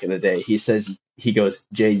Jay back in the day, he goes,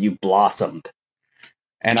 Jay, you blossomed,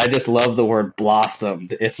 and I just love the word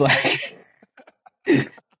blossomed. It's like.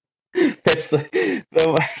 It's the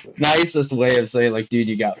nicest way of saying, like, dude,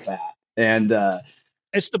 you got fat. And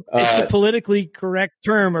it's the politically correct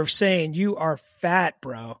term of saying you are fat,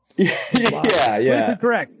 bro. Yeah. Politically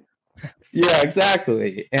correct. Yeah,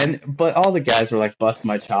 exactly. But all the guys were like busting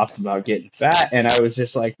my chops about getting fat, and I was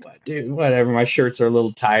just like, dude, whatever. My shirts are a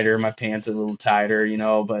little tighter, my pants are a little tighter,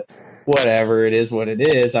 but whatever. It is what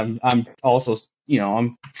it is. I'm also,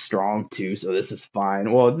 I'm strong too, so this is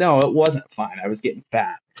fine. Well, no, it wasn't fine. I was getting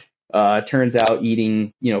fat. Turns out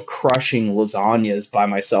eating, crushing lasagnas by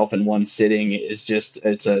myself in one sitting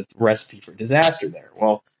it's a recipe for disaster there.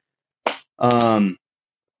 Well,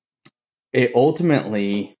 it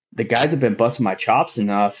ultimately, the guys have been busting my chops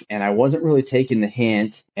enough, and I wasn't really taking the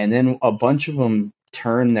hint. And then a bunch of them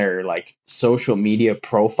turn their like social media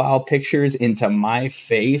profile pictures into my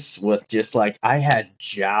face with just like I had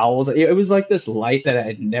jowls. It was like this light that I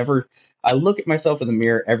had never. I look at myself in the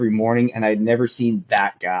mirror every morning and I'd never seen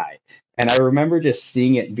that guy. And I remember just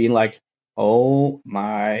seeing it and being like, "Oh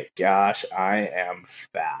my gosh, I am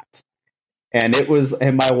fat." And it was,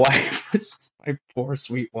 and my wife, my poor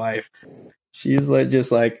sweet wife, she's like,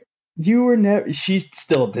 just like, you were never, she's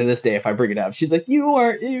still to this day, if I bring it up, she's like,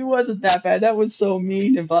 it wasn't that bad. That was so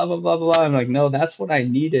mean and blah, blah, blah, blah, blah. I'm like, no, that's what I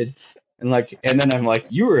needed. And like, and then I'm like,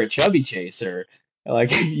 you were a chubby chaser.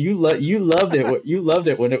 Like you loved it. You loved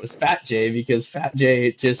it when it was Fat Jay because Fat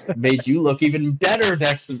Jay just made you look even better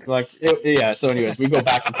next to yeah. So anyways, we go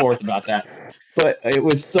back and forth about that. But it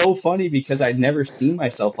was so funny because I'd never seen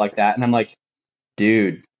myself like that. And I'm like,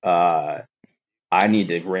 dude, I need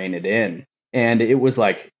to rein it in. And it was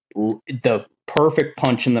like the perfect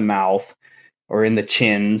punch in the mouth or in the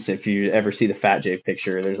chins. If you ever see the Fat J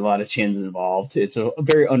picture, there's a lot of chins involved. It's a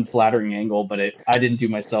very unflattering angle, but I didn't do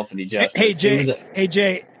myself any justice. Hey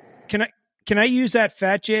Jay, can I use that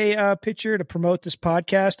Fat J picture to promote this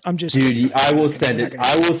podcast? I'm just dude. I will send it.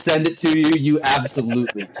 I will send it to you. You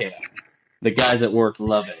absolutely can. The guys at work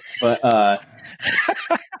love it. But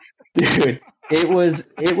dude, it was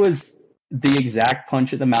the exact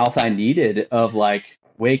punch in the mouth I needed of like,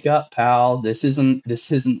 wake up, pal. This isn't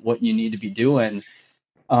what you need to be doing.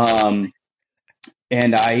 And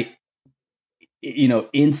I,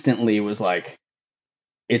 instantly was like,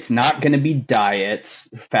 it's not going to be diets,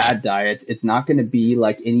 fad diets. It's not going to be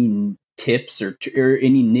like any tips or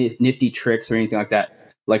any nifty tricks or anything like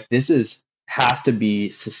that. Like has to be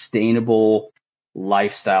sustainable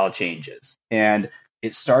lifestyle changes. And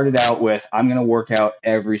it started out with, I'm going to work out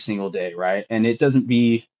every single day, right? And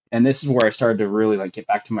and this is where I started to really like get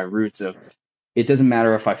back to my roots of, it doesn't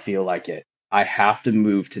matter if I feel like it. I have to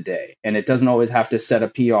move today. And it doesn't always have to set a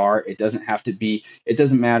PR. It doesn't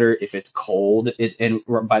matter if it's cold. And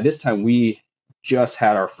by this time, we just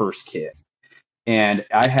had our first kid. And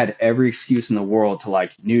I had every excuse in the world to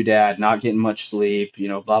like, new dad, not getting much sleep,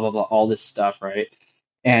 blah, blah, blah, all this stuff, right?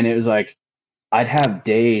 And it was like, I'd have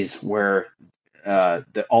days where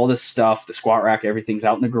all this stuff, the squat rack, everything's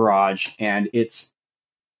out in the garage, and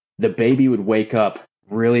the baby would wake up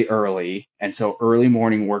really early, and so early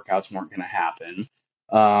morning workouts weren't going to happen.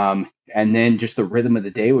 And then just the rhythm of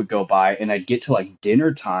the day would go by, and I'd get to like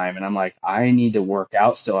dinner time, and I'm like, I need to work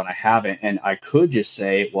out still, and I haven't. And I could just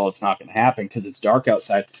say, well, it's not going to happen because it's dark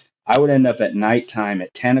outside. I would end up at nighttime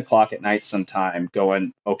at 10 o'clock at night sometime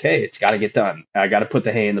going, okay, it's got to get done. I got to put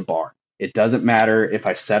the hay in the barn. It doesn't matter if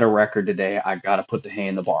I set a record today, I got to put the hay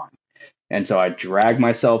in the barn. And so I drag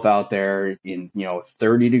myself out there in,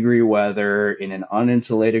 30-degree weather in an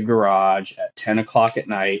uninsulated garage at 10 o'clock at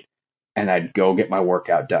night, and I'd go get my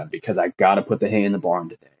workout done because I got to put the hay in the barn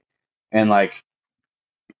today. And like,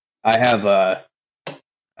 I have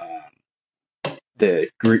the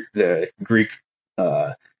Greek the Greek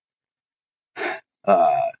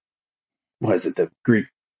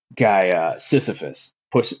guy Sisyphus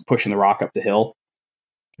pushing the rock up the hill,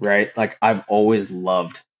 right? Like I've always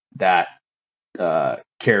loved that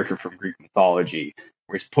character from Greek mythology,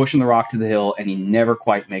 where he's pushing the rock to the hill and he never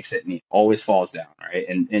quite makes it, and he always falls down, right?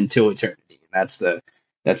 And until eternity. That's the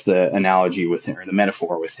analogy with him, or the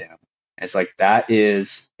metaphor with him. And it's like that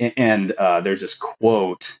is, and there's this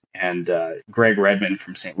quote, and Greg Redmond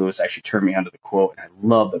from St. Louis actually turned me onto the quote, and I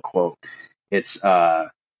love the quote. It's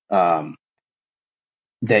that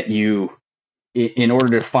you, in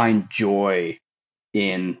order to find joy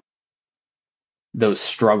in those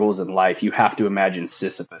struggles in life, you have to imagine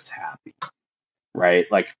Sisyphus happy, right?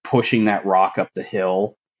 Like pushing that rock up the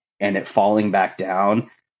hill and it falling back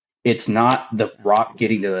down. It's not the rock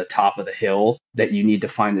getting to the top of the hill that you need to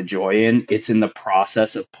find the joy in. It's in the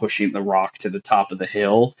process of pushing the rock to the top of the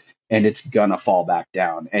hill, and it's gonna fall back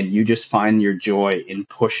down. And you just find your joy in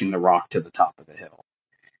pushing the rock to the top of the hill.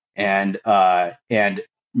 And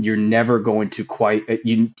you're never going to quite,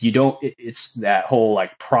 you don't, it's that whole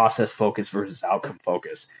like process focus versus outcome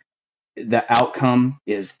focus. The outcome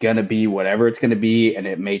is going to be whatever it's going to be, and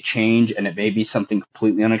it may change, and it may be something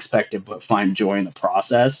completely unexpected, but find joy in the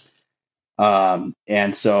process.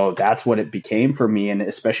 And so that's what it became for me. And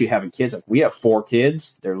especially having kids, like we have 4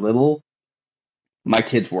 kids, they're little. My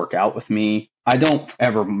kids work out with me. I don't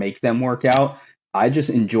ever make them work out. I just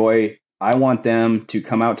enjoy, I want them to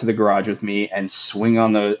come out to the garage with me and swing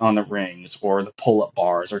on the rings or the pull-up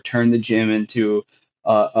bars, or turn the gym into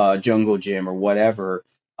a jungle gym or whatever.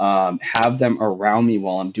 Have them around me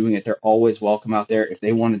while I'm doing it. They're always welcome out there. If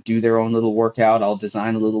they want to do their own little workout, I'll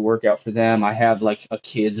design a little workout for them. I have like a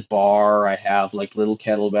kids bar. I have like little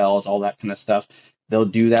kettlebells, all that kind of stuff. They'll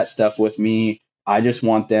do that stuff with me. I just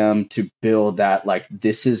want them to build that, like,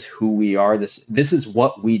 this is who we are. This is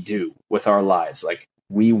what we do with our lives. Like,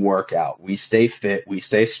 we work out, we stay fit, we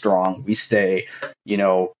stay strong, we stay, you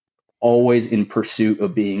know, always in pursuit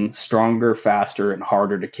of being stronger, faster, and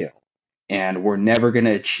harder to kill. And we're never going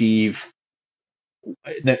to achieve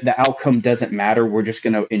the outcome doesn't matter. We're just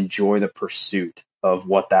going to enjoy the pursuit of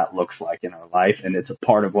what that looks like in our life. And it's a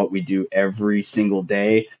part of what we do every single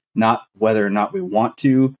day, not whether or not we want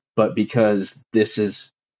to, but because this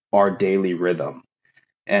is our daily rhythm.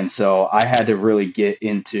 And so I had to really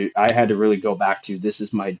go back to, this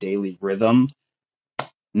is my daily rhythm.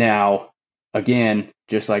 Now, again,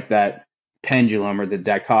 just like that pendulum or the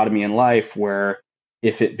dichotomy in life, where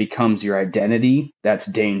if it becomes your identity, that's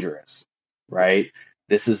dangerous, right?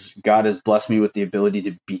 This is, God has blessed me with the ability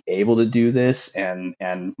to be able to do this, and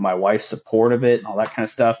my wife's support of it and all that kind of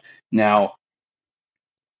stuff. Now,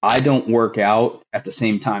 I don't work out at the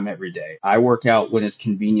same time every day. I work out when it's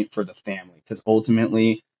convenient for the family, because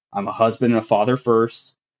ultimately I'm a husband and a father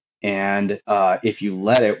first. And if you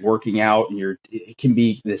let it, working out, and it can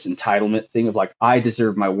be this entitlement thing of like, I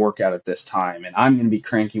deserve my workout at this time, and I'm going to be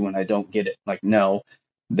cranky when I don't get it. Like, no,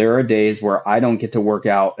 there are days where I don't get to work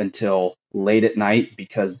out until late at night,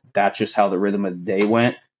 because that's just how the rhythm of the day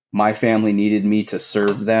went. My family needed me to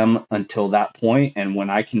serve them until that point, and when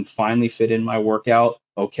I can finally fit in my workout,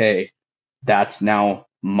 okay, that's now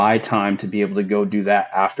my time to be able to go do that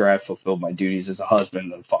after I've fulfilled my duties as a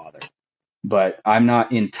husband and a father. But I'm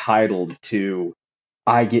not entitled to,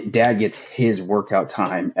 dad gets his workout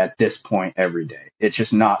time at this point every day. It's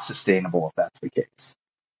just not sustainable if that's the case.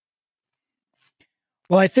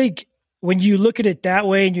 Well, I think when you look at it that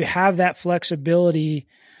way and you have that flexibility,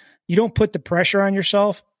 you don't put the pressure on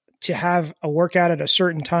yourself to have a workout at a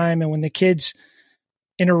certain time. And when the kids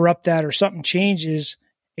interrupt that or something changes,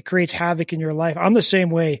 it creates havoc in your life. I'm the same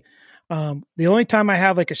way. The only time I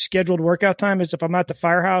have like a scheduled workout time is if I'm at the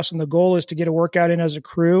firehouse and the goal is to get a workout in as a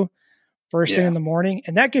crew first thing in the morning.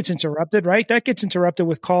 And that gets interrupted, right? That gets interrupted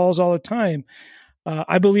with calls all the time.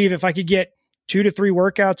 I believe if I could get 2 to 3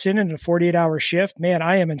 workouts in a 48-hour shift, man,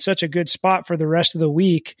 I am in such a good spot for the rest of the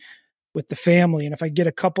week with the family. And if I get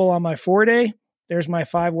a couple on my 4-day, there's my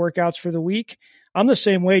 5 workouts for the week. I'm the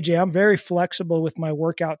same way, Jay. I'm very flexible with my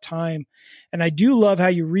workout time. And I do love how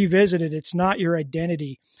you revisit it. It's not your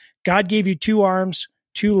identity. God gave you 2 arms,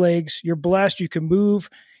 2 legs. You're blessed. You can move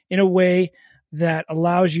in a way that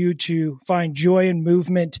allows you to find joy in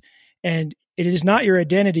movement. And it is not your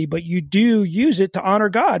identity, but you do use it to honor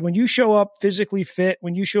God. When you show up physically fit,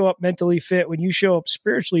 when you show up mentally fit, when you show up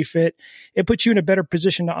spiritually fit, it puts you in a better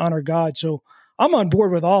position to honor God. So I'm on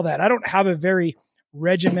board with all that. I don't have a very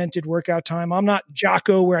regimented workout time. I'm not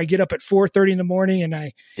Jocko where I get up at 4:30 in the morning and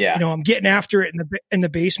I'm getting after it in the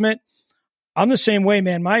basement. I'm the same way,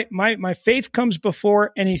 man. My faith comes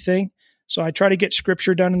before anything. So I try to get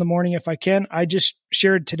scripture done in the morning if I can. I just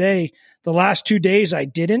shared today, the last 2 days I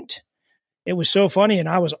didn't. It was so funny, and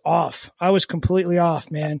I was off. I was completely off,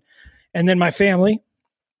 man. And then my family,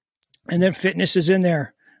 and then fitness is in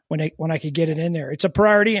there when I could get it in there. It's a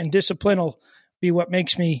priority, and discipline will be what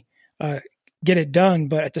makes me get it done.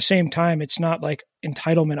 But at the same time, it's not like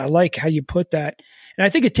entitlement. I like how you put that. And I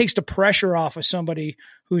think it takes the pressure off of somebody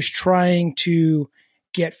who's trying to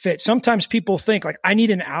get fit. Sometimes people think like, I need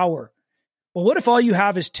an hour. Well, what if all you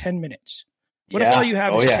have is 10 minutes? What if all you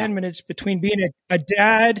have is 10 minutes between being a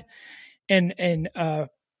dad and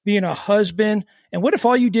being a husband? And what if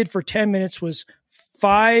all you did for 10 minutes was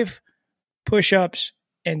 5 push-ups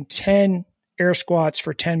and 10 air squats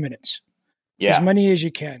for 10 minutes? Yeah. As many as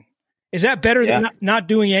you can. Is that better than not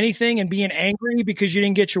doing anything and being angry because you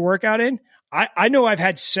didn't get your workout in? I know I've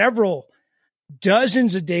had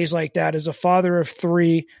dozens of days like that as a father of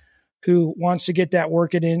 3 who wants to get that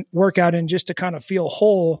workout in just to kind of feel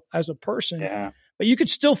whole as a person. Yeah. But you could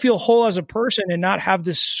still feel whole as a person and not have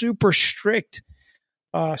this super strict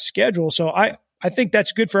schedule. So I think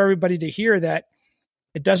that's good for everybody to hear, that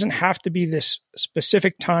it doesn't have to be this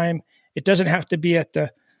specific time. It doesn't have to be at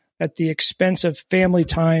the expense of family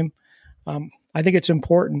time. I think it's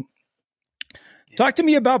important. Talk to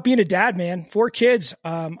me about being a dad, man. 4 kids.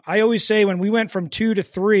 I always say when we went from 2 to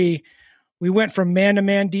 3, we went from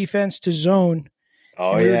man-to-man defense to zone.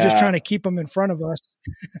 And we were just trying to keep them in front of us.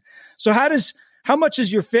 So how much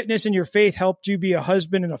has your fitness and your faith helped you be a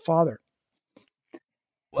husband and a father?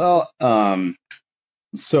 Well,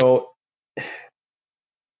 so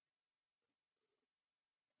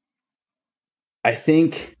I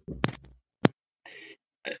think,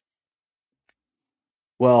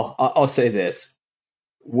 well, I'll say this.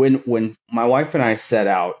 When my wife and I set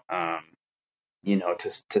out,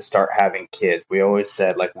 to start having kids. We always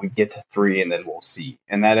said like we get to 3 and then we'll see.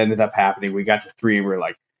 And that ended up happening. We got to 3 and we're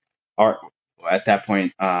like, at that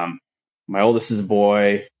point, my oldest is a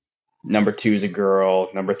boy, number 2 is a girl,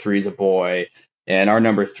 number 3 is a boy, and our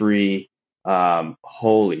number 3,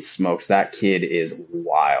 holy smokes, that kid is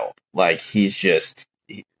wild. Like he's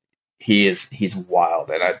wild,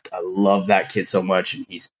 and I love that kid so much, and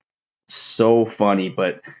he's so funny.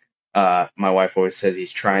 But my wife always says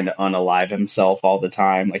he's trying to unalive himself all the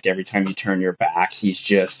time. Like every time you turn your back, he's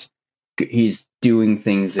doing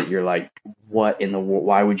things that you're like, what in the world?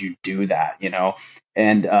 Why would you do that?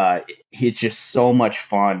 And it's just so much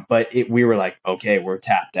fun. But we were like, okay, we're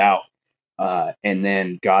tapped out. And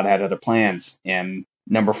then God had other plans, and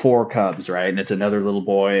number 4 comes, right, and it's another little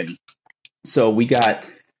boy, and so we got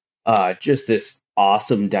just this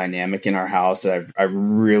awesome dynamic in our house. I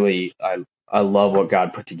love what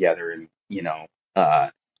God put together, and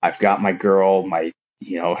I've got my girl,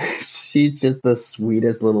 she's just the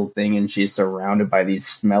sweetest little thing, and she's surrounded by these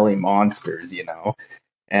smelly monsters,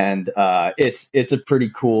 and it's a pretty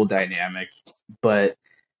cool dynamic. But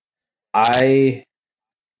I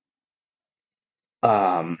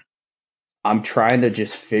I'm trying to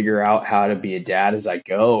just figure out how to be a dad as I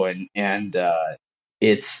go, and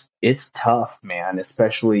it's tough, man,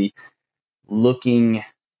 especially looking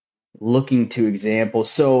to examples.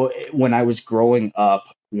 So when I was growing up,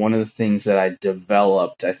 one of the things that I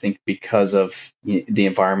developed, I think because of the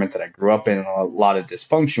environment that I grew up in and a lot of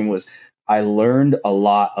dysfunction, was I learned a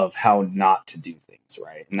lot of how not to do things,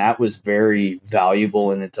 right? And that was very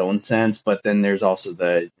valuable in its own sense. But then there's also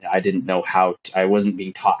I didn't know I wasn't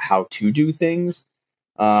being taught how to do things.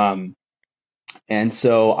 And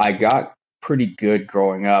so I got pretty good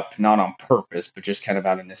growing up, not on purpose, but just kind of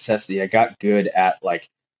out of necessity. I got good at like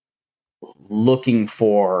looking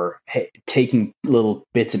for, taking little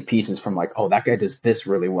bits and pieces from like, oh, that guy does this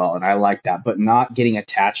really well, and I like that, but not getting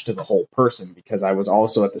attached to the whole person, because I was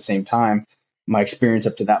also at the same time, my experience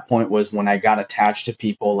up to that point was when I got attached to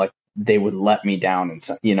people, like they would let me down in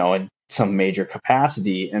some major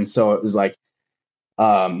capacity. And so it was like,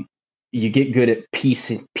 you get good at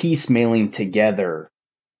piecemealing together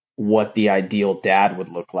what the ideal dad would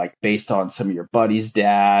look like based on some of your buddies'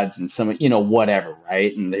 dads and some, whatever,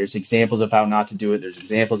 right? And there's examples of how not to do it. There's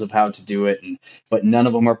examples of how to do it, but none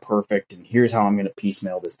of them are perfect. And here's how I'm going to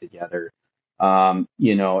piecemeal this together. And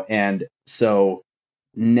so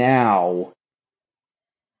now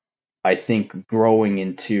I think growing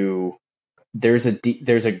into, there's a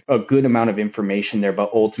good amount of information there,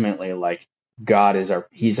 but ultimately, like, God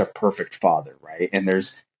he's our perfect father, right? And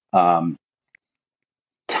there's,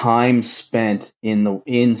 time spent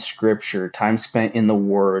in scripture, time spent in the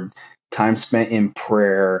word, time spent in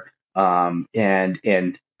prayer,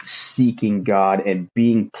 and seeking God and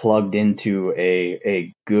being plugged into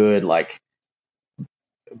a good, like,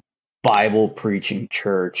 Bible preaching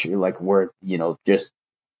church, like where, just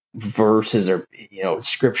verses or,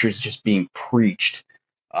 scriptures just being preached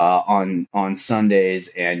on Sundays,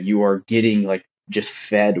 and you are getting like just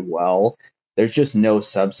fed well. There's just no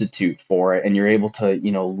substitute for it, and you're able to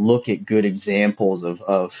look at good examples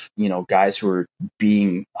of guys who are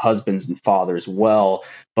being husbands and fathers well,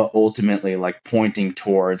 but ultimately like pointing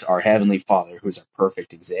towards our Heavenly Father, who's a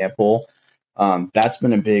perfect example. That's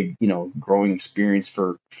been a big growing experience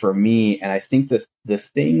for me, and I think that the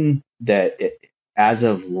thing that as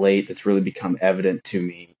of late that's really become evident to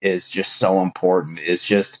me is just so important. It's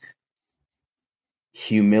just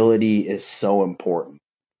humility is so important.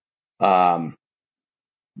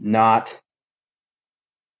 Not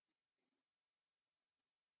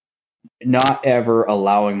ever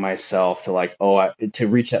allowing myself to like, to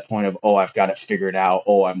reach that point of, I've got it figured out.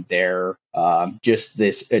 I'm there. Just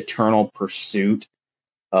this eternal pursuit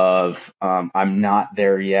of, I'm not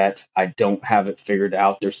there yet. I don't have it figured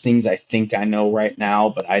out. There's things I think I know right now,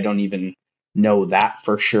 but I don't even know that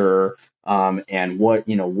for sure. And what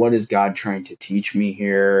is God trying to teach me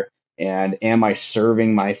here? And am I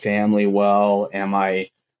serving my family well?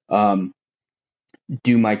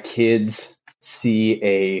 Do my kids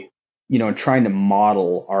see trying to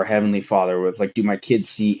model our Heavenly Father with, like, do my kids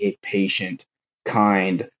see a patient,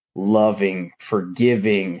 kind, loving,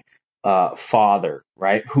 forgiving father,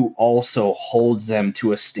 right? Who also holds them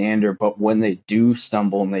to a standard, but when they do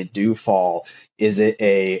stumble and they do fall, is it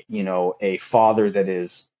a father that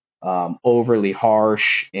is overly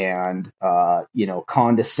harsh and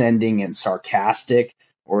condescending and sarcastic,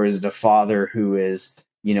 or is it a father who is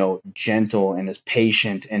gentle and is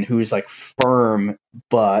patient and who's like firm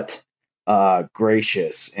but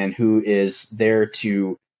gracious, and who is there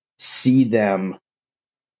to see them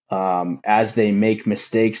as they make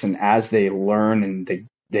mistakes and as they learn and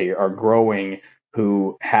they are growing,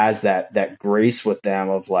 who has that grace with them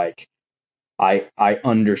of like, I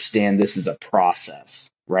understand this is a process,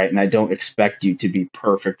 right? And I don't expect you to be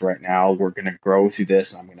perfect right now. We're going to grow through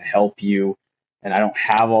this, and I'm going to help you. And I don't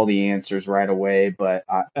have all the answers right away, but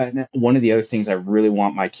and one of the other things I really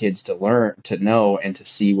want my kids to learn, to know, and to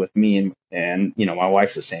see with me, and you know, my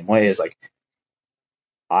wife's the same way, is like,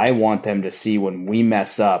 I want them to see when we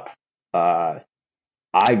mess up, I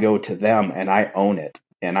go to them and I own it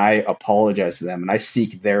and I apologize to them and I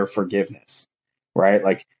seek their forgiveness, right?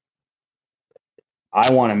 Like,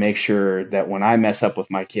 I want to make sure that when I mess up with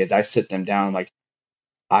my kids, I sit them down like,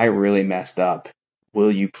 I really messed up. Will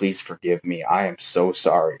you please forgive me? I am so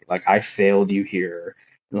sorry. Like, I failed you here.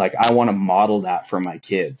 Like, I want to model that for my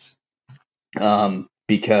kids.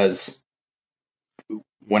 Because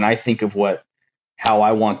when I think of how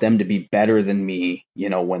I want them to be better than me, you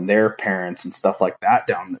know, when they're parents and stuff like that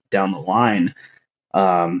down the line,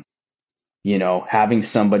 you know, having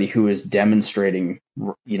somebody who is demonstrating,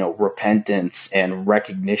 you know, repentance and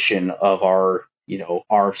recognition of our, you know,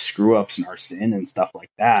 our screw ups and our sin and stuff like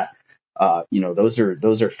that. You know, those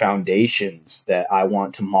are foundations that I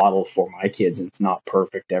want to model for my kids. And it's not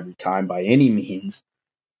perfect every time by any means.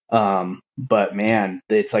 But man,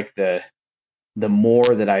 it's like the more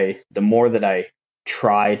that I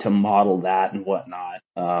try to model that and whatnot,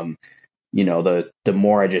 you know, the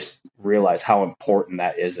more I just realize how important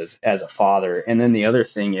that is as a father. And then the other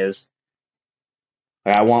thing is,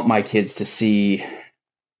 I want my kids to see,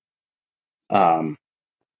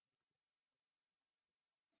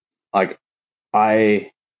 like,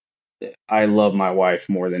 I love my wife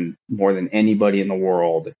more than anybody in the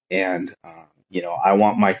world, and you know, I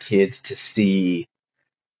want my kids to see,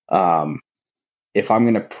 if I'm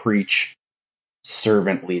going to preach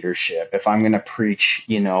servant leadership, if I'm going to preach,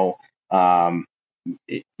 you know,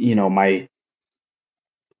 you know,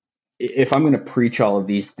 if I'm going to preach all of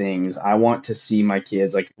these things, I want to see my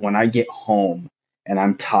kids, like, when I get home and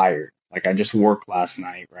I'm tired, like I just worked last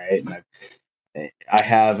night, right? And I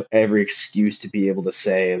have every excuse to be able to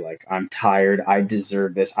say, like, I'm tired, I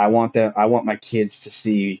deserve this. I want my kids to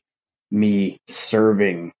see me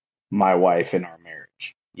serving my wife in our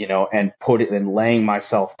marriage, you know, and laying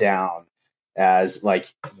myself down as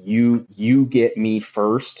like, you get me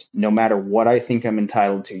first, no matter what I think I'm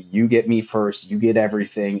entitled to. You get me first, you get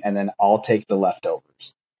everything, and then I'll take the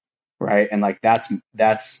leftovers, right? And like,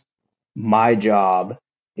 that's my job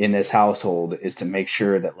in this household, is to make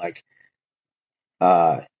sure that, like,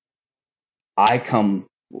 uh I come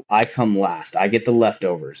last. I get the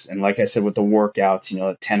leftovers. And like I said, with the workouts, you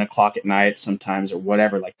know, at 10 o'clock at night sometimes, or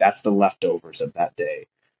whatever, like, that's the leftovers of that day.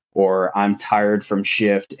 Or I'm tired from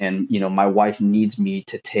shift and, you know, my wife needs me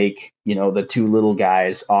to take, you know, the two little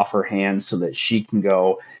guys off her hands so that she can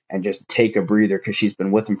go and just take a breather because she's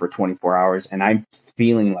been with them for 24 hours. And I'm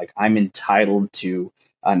feeling like I'm entitled to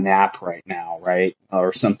a nap right now, right?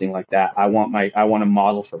 Or something like that. I want to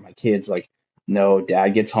model for my kids, like, no, dad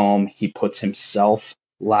gets home, he puts himself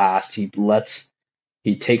last, he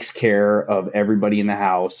takes care of everybody in the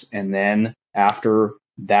house, and then after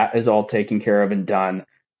that is all taken care of and done,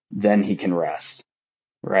 then he can rest,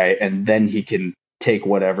 right? And then he can take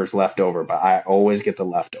whatever's left over, but I always get the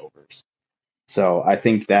leftovers. So I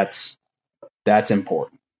think that's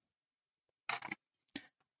important.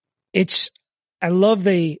 I love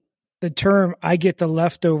the term, I get the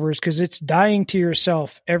leftovers, because it's dying to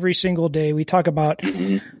yourself every single day. We talk about,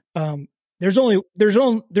 there's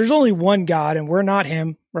only one God, and we're not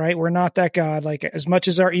him, right? We're not that God. Like, as much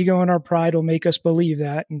as our ego and our pride will make us believe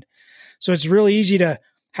that. And so it's really easy to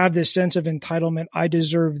have this sense of entitlement. I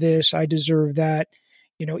deserve this, I deserve that.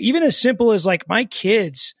 You know, even as simple as, like, my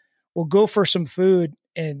kids will go for some food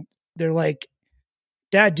and they're like,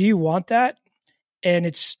 Dad, do you want that? And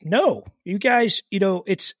it's, no, you guys, you know,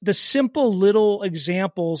 it's the simple little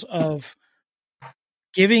examples of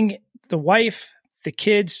giving the wife, the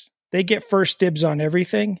kids, they get first dibs on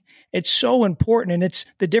everything. It's so important. And it's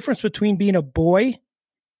the difference between being a boy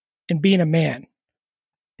and being a man.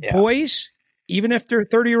 Yeah. Boys, even if they're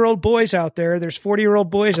 30-year-old boys out there, there's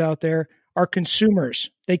 40-year-old boys out there, are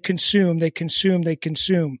consumers. They consume.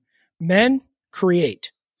 Men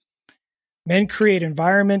create. Men create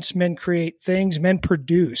environments, men create things, men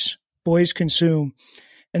produce, boys consume.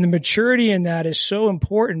 And the maturity in that is so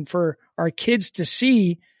important for our kids to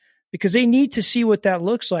see, because they need to see what that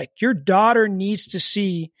looks like. Your daughter needs to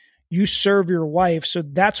see you serve your wife, so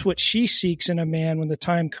that's what she seeks in a man when the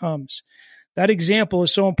time comes. That example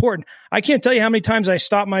is so important. I can't tell you how many times I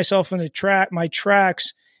stopped myself in my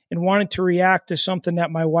tracks and wanted to react to something that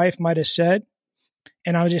my wife might have said.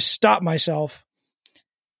 And I would just stop myself.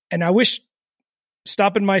 And I wish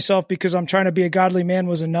stopping myself because I'm trying to be a godly man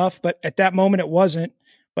was enough. But at that moment, it wasn't.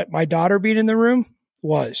 But my daughter being in the room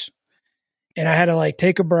was. And I had to like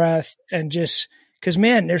take a breath and just, because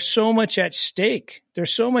man, there's so much at stake.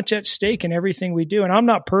 There's so much at stake in everything we do. And I'm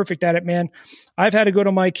not perfect at it, man. I've had to go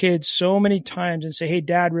to my kids so many times and say, hey,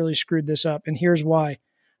 dad really screwed this up. And here's why.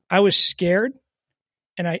 I was scared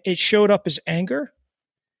and it showed up as anger.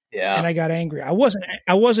 Yeah. And I got angry. I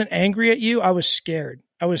wasn't angry at you. I was scared.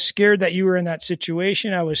 I was scared that you were in that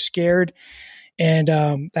situation. I was scared.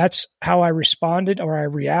 And that's how I responded, or I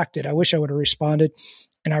reacted. I wish I would have responded.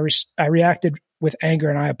 And I reacted with anger,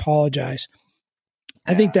 and I apologize.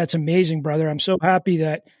 Yeah. I think that's amazing, brother. I'm so happy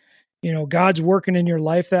that, God's working in your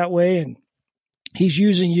life that way, and he's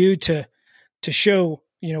using you to show,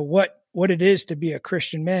 what it is to be a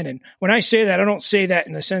Christian man. And when I say that, I don't say that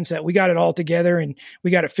in the sense that we got it all together and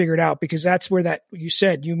we got it figured out, because that's where you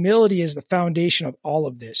said humility is the foundation of all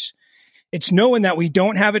of this. It's knowing that we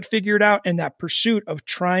don't have it figured out, and that pursuit of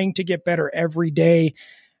trying to get better every day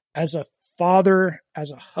as a father,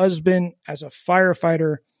 as a husband, as a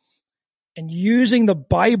firefighter, and using the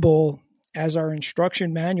Bible as our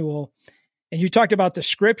instruction manual. And you talked about the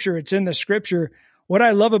scripture. It's in the scripture. What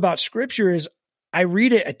I love about scripture is I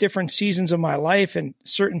read it at different seasons of my life, and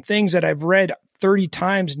certain things that I've read 30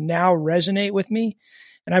 times now resonate with me.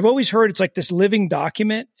 And I've always heard it's like this living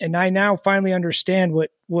document. And I now finally understand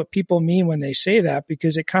what people mean when they say that,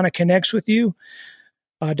 because it kind of connects with you,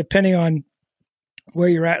 depending on where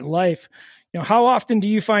you're at in life. How often do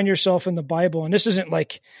you find yourself in the Bible? And this isn't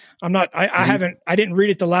like, I didn't read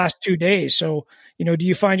it the last 2 days. So, do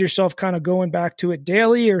you find yourself kind of going back to it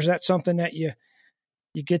daily, or is that something that you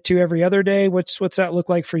get to every other day? What's that look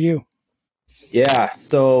like for you? Yeah.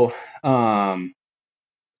 So, for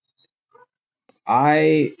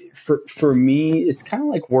me, it's kind of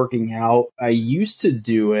like working out. I used to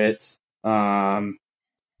do it.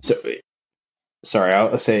 Sorry,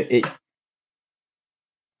 I'll say it.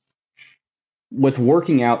 With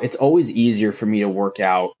working out, it's always easier for me to work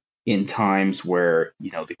out in times where,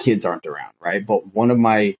 the kids aren't around, right? But one of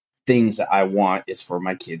my things that I want is for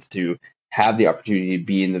my kids to have the opportunity to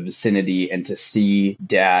be in the vicinity and to see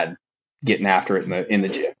dad getting after it in the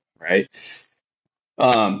gym, right?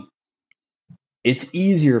 It's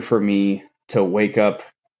easier for me to wake up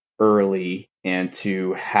early and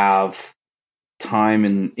to have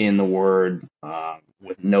time in the Word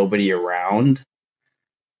with nobody around.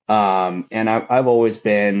 And I've always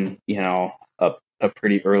been, a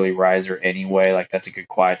pretty early riser anyway. Like, that's a good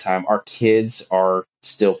quiet time. Our kids are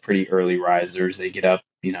still pretty early risers. They get up,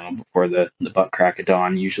 before the butt crack of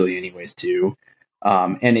dawn, usually anyways too.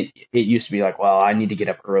 And it used to be like, well, I need to get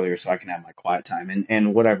up earlier so I can have my quiet time.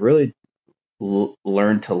 And what I've really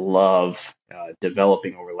learned to love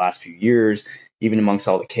developing over the last few years, even amongst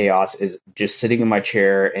all the chaos, is just sitting in my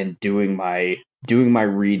chair and doing my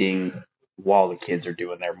reading while the kids are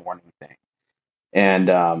doing their morning thing.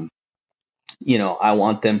 And I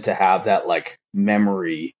want them to have that like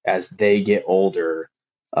memory as they get older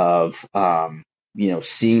of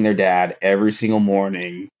seeing their dad every single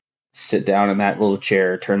morning sit down in that little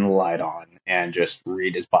chair, turn the light on, and just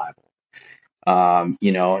read his Bible.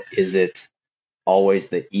 Is it always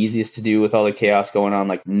the easiest to do with all the chaos going on?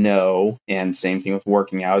 Like, no. And same thing with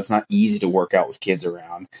working out. It's not easy to work out with kids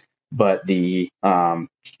around, but the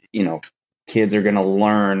kids are going to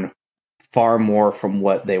learn far more from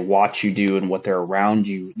what they watch you do and what they're around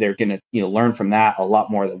you. They're going to learn from that a lot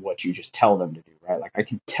more than what you just tell them to do, right? Like, I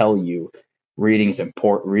can tell you reading's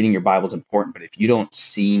important, reading your Bible's important, but if you don't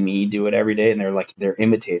see me do it every day, and they're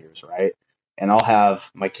imitators, right? And I'll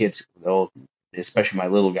have my kids, especially my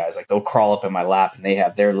little guys, like, they'll crawl up in my lap and they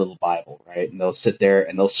have their little Bible, right? And they'll sit there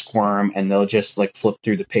and they'll squirm and they'll just like flip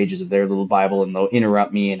through the pages of their little Bible, and they'll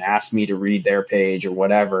interrupt me and ask me to read their page or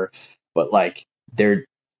whatever. But like,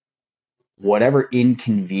 whatever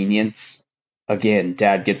inconvenience, again,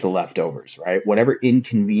 dad gets the leftovers, right? Whatever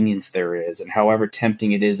inconvenience there is, and however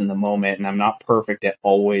tempting it is in the moment, and I'm not perfect at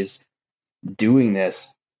always doing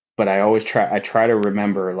this, but I try to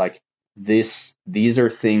remember, like, these are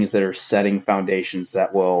things that are setting foundations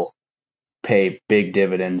that will pay big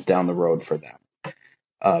dividends down the road for them,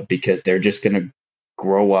 because they're just going to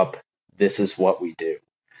grow up. This is what we do.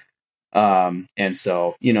 And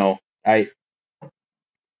so,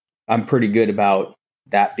 I'm pretty good about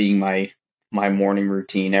that being my morning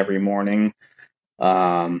routine every morning.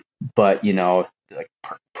 But like,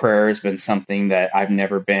 prayer has been something that I've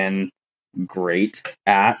never been great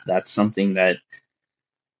at. That's something that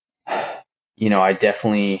I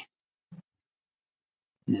definitely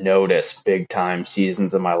notice big time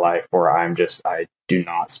seasons of my life where I do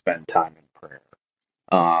not spend time in prayer.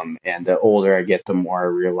 And the older I get, the more I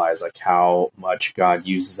realize like how much God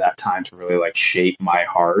uses that time to really like shape my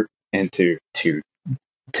heart and to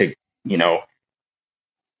you know,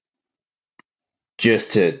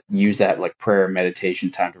 just to use that like prayer and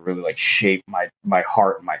meditation time to really like shape my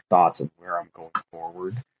heart and my thoughts of where I'm going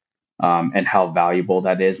forward. And how valuable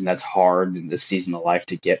that is. And that's hard in this season of life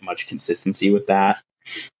to get much consistency with that.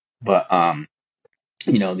 But,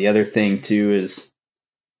 the other thing too is,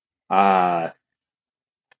 I,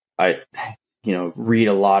 read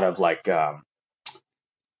a lot of like,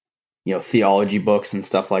 theology books and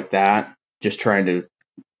stuff like that, just trying to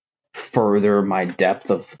further my depth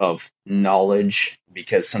of knowledge,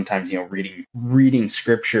 because sometimes, reading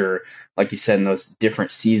scripture, like you said, in those different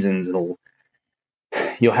seasons,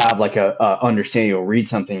 you'll have like a understanding. You'll read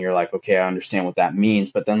something, you're like, okay, I understand what that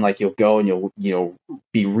means. But then like you'll go and you'll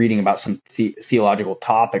be reading about some theological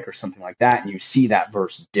topic or something like that, and you see that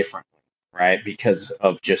verse differently, right? Because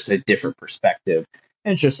of just a different perspective.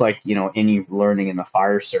 And it's just like, any learning in the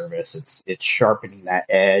fire service, it's sharpening that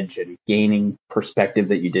edge and gaining perspective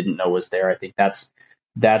that you didn't know was there. I think that's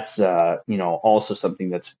also something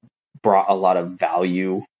that's brought a lot of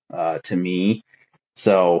value to me.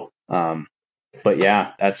 So, but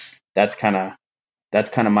yeah, that's kind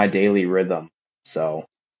of my daily rhythm. So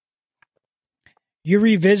You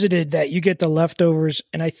revisited that you get the leftovers,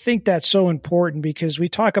 and I think that's so important because we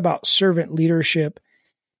talk about servant leadership,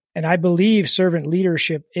 and I believe servant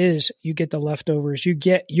leadership is you get the leftovers.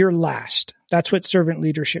 You're last. That's what servant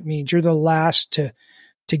leadership means. You're the last to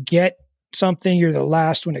get something. You're the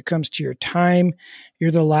last when it comes to your time.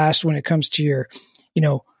 You're the last when it comes to your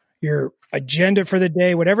agenda for the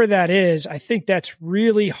day, whatever that is. I think that's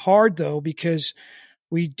really hard though, because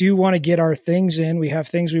we do want to get our things in. We have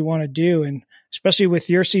things we want to do. And especially with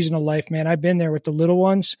your season of life, man, I've been there with the little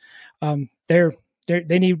ones. They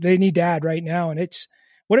need dad right now. And it's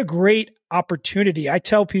what a great opportunity. I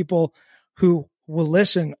tell people who will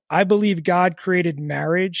listen, I believe God created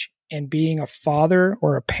marriage and being a father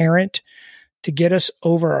or a parent to get us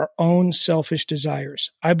over our own selfish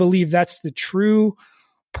desires. I believe that's the true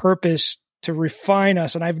purpose, to refine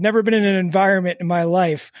us. And I've never been in an environment in my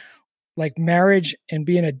life like marriage and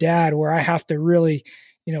being a dad where I have to really,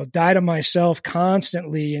 die to myself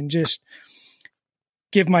constantly and just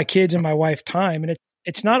give my kids and my wife time. And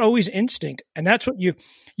it's not always instinct. And that's what you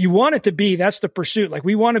want it to be. That's the pursuit. Like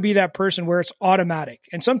we want to be that person where it's automatic.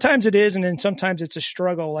 And sometimes it is. And then sometimes it's a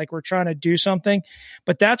struggle. Like we're trying to do something,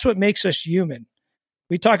 but that's what makes us human.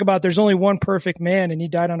 We talk about there's only one perfect man and he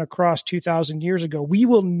died on a cross 2,000 years ago. We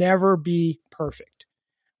will never be perfect.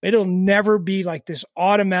 It'll never be like this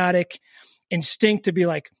automatic instinct to be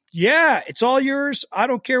like, yeah, it's all yours. I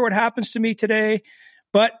don't care what happens to me today,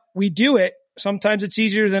 but we do it. Sometimes it's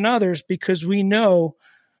easier than others because we know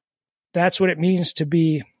that's what it means to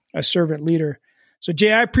be a servant leader. So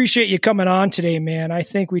Jay, I appreciate you coming on today, man. I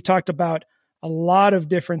think we talked about a lot of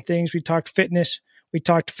different things. We talked fitness, we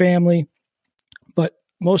talked family, but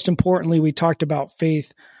most importantly, we talked about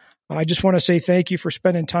faith. I just want to say thank you for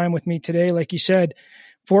spending time with me today. Like you said,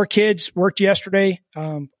 4 kids, worked yesterday.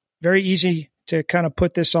 Very easy to kind of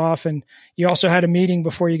put this off. And you also had a meeting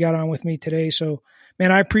before you got on with me today. So,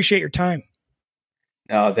 man, I appreciate your time.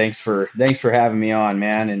 No, thanks for having me on,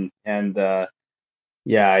 man. And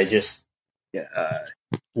yeah, I just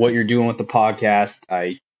what you're doing with the podcast,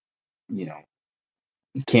 I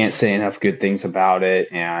can't say enough good things about it.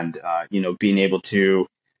 And being able to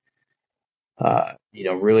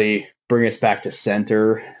really bring us back to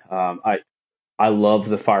center. I love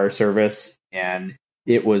the fire service, and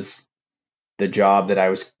it was the job that I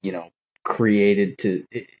was, created to.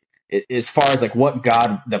 As far as like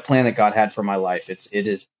the plan that God had for my life, it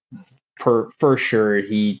is for sure.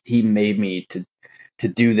 He made me to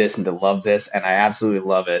do this and to love this, and I absolutely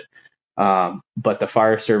love it. But the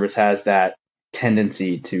fire service has that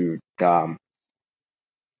tendency to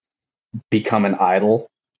become an idol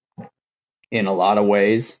in a lot of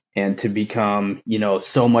ways, and to become,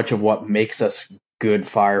 so much of what makes us good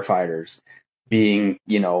firefighters, being,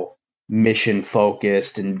 mission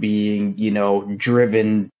focused and being,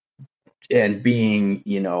 driven, and being,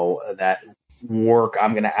 that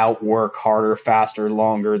I'm going to outwork harder, faster,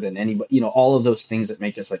 longer than anybody, all of those things that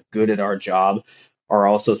make us like good at our job are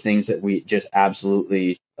also things that we just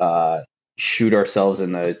absolutely shoot ourselves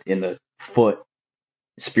in the foot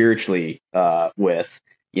spiritually with,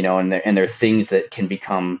 and they're things that can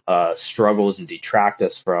become struggles and detract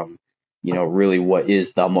us from, really what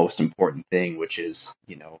is the most important thing, which is,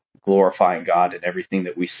 glorifying God in everything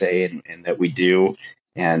that we say and that we do.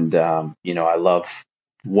 And, I love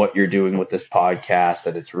what you're doing with this podcast,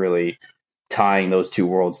 that it's really tying those two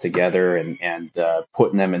worlds together and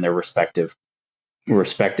putting them in their respective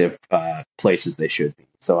places they should be.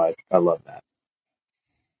 So I love that.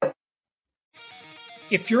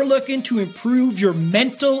 If you're looking to improve your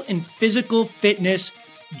mental and physical fitness,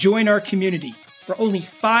 join our community. For only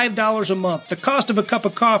 $5 a month, the cost of a cup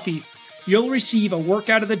of coffee, you'll receive a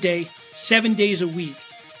workout of the day 7 days a week,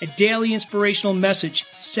 a daily inspirational message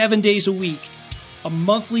 7 days a week, a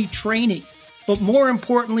monthly training. But more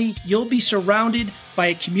importantly, you'll be surrounded by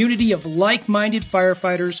a community of like-minded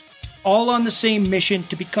firefighters, all on the same mission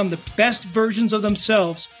to become the best versions of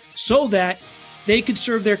themselves so that they could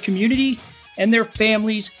serve their community and their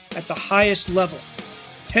families at the highest level.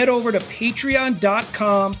 Head over to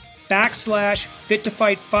patreon.com/Fit to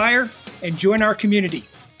Fight Fire and join our community.